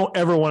noticed they don't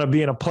ever want to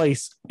be in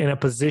a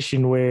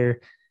position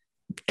where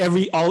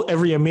every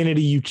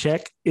amenity you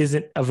check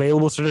isn't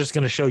available, so they're just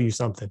going to show you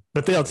something,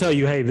 but they'll tell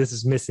you, hey, this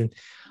is missing.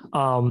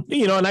 And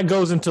that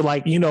goes into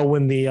like,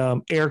 when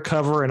the air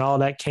cover and all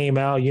that came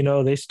out,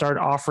 they start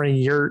offering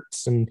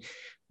yurts and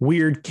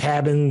weird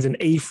cabins and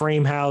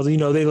A-frame houses.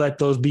 They let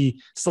those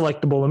be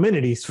selectable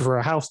amenities for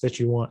a house that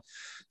you want.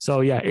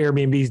 So yeah,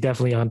 Airbnb is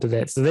definitely onto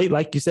that. So they,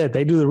 like you said,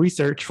 they do the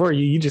research for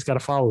you. You just got to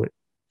follow it.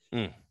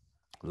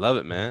 Love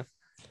it, man.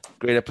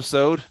 Great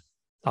episode.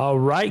 All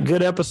right.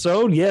 Good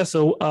episode. Yeah.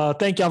 So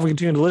thank y'all for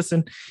continuing to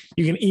listen.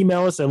 You can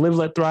email us at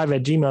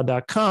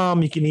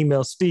liveletthrive@gmail.com. You can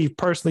email Steve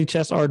personally,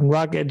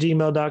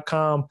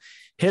 chessardenrock@gmail.com.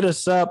 Hit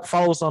us up.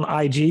 Follow us on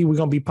IG. We're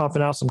going to be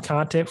pumping out some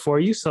content for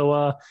you.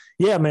 So,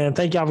 yeah, man,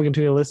 thank y'all for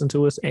continuing to listen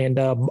to us. And,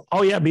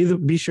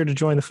 be sure to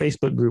join the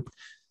Facebook group.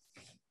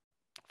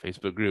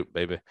 Facebook group,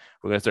 baby.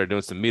 We're going to start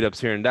doing some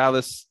meetups here in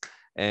Dallas,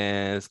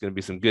 and it's going to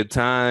be some good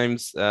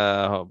times.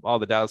 All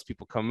the Dallas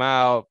people come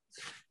out,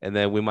 and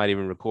then we might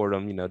even record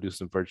them, do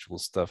some virtual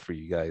stuff for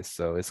you guys.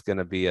 So it's going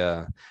to be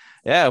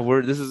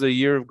this is a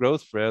year of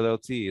growth for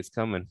LLT. It's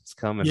coming.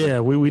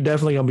 Yeah, we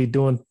definitely gonna be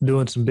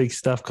doing some big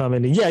stuff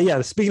coming. And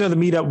yeah. Speaking of the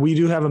meetup, we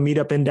do have a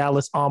meetup in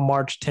Dallas on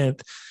March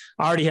 10th.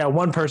 I already had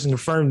one person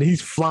confirmed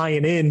he's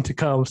flying in to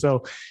come.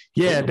 So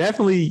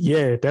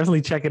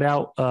definitely check it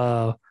out.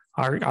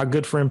 Our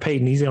good friend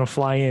Peyton, he's gonna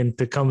fly in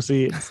to come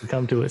see it, to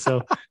come to it.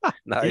 So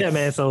nice. Yeah,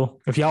 man.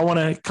 So if y'all want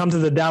to come to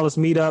the Dallas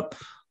meetup,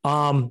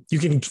 you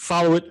can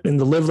follow it in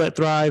the Live Let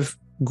Thrive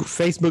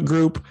Facebook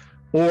group.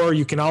 Or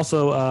you can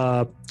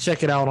also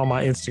check it out on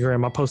my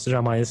Instagram. I posted it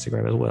on my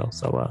Instagram as well.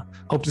 So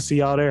hope to see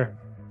y'all there.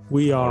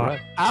 We are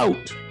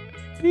out.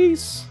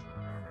 Peace.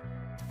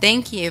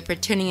 Thank you for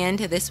tuning in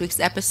to this week's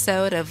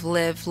episode of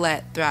Live,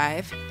 Let,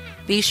 Thrive.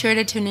 Be sure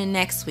to tune in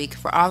next week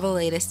for all the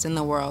latest in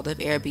the world of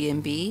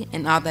Airbnb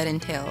and all that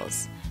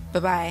entails.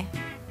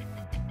 Bye-bye.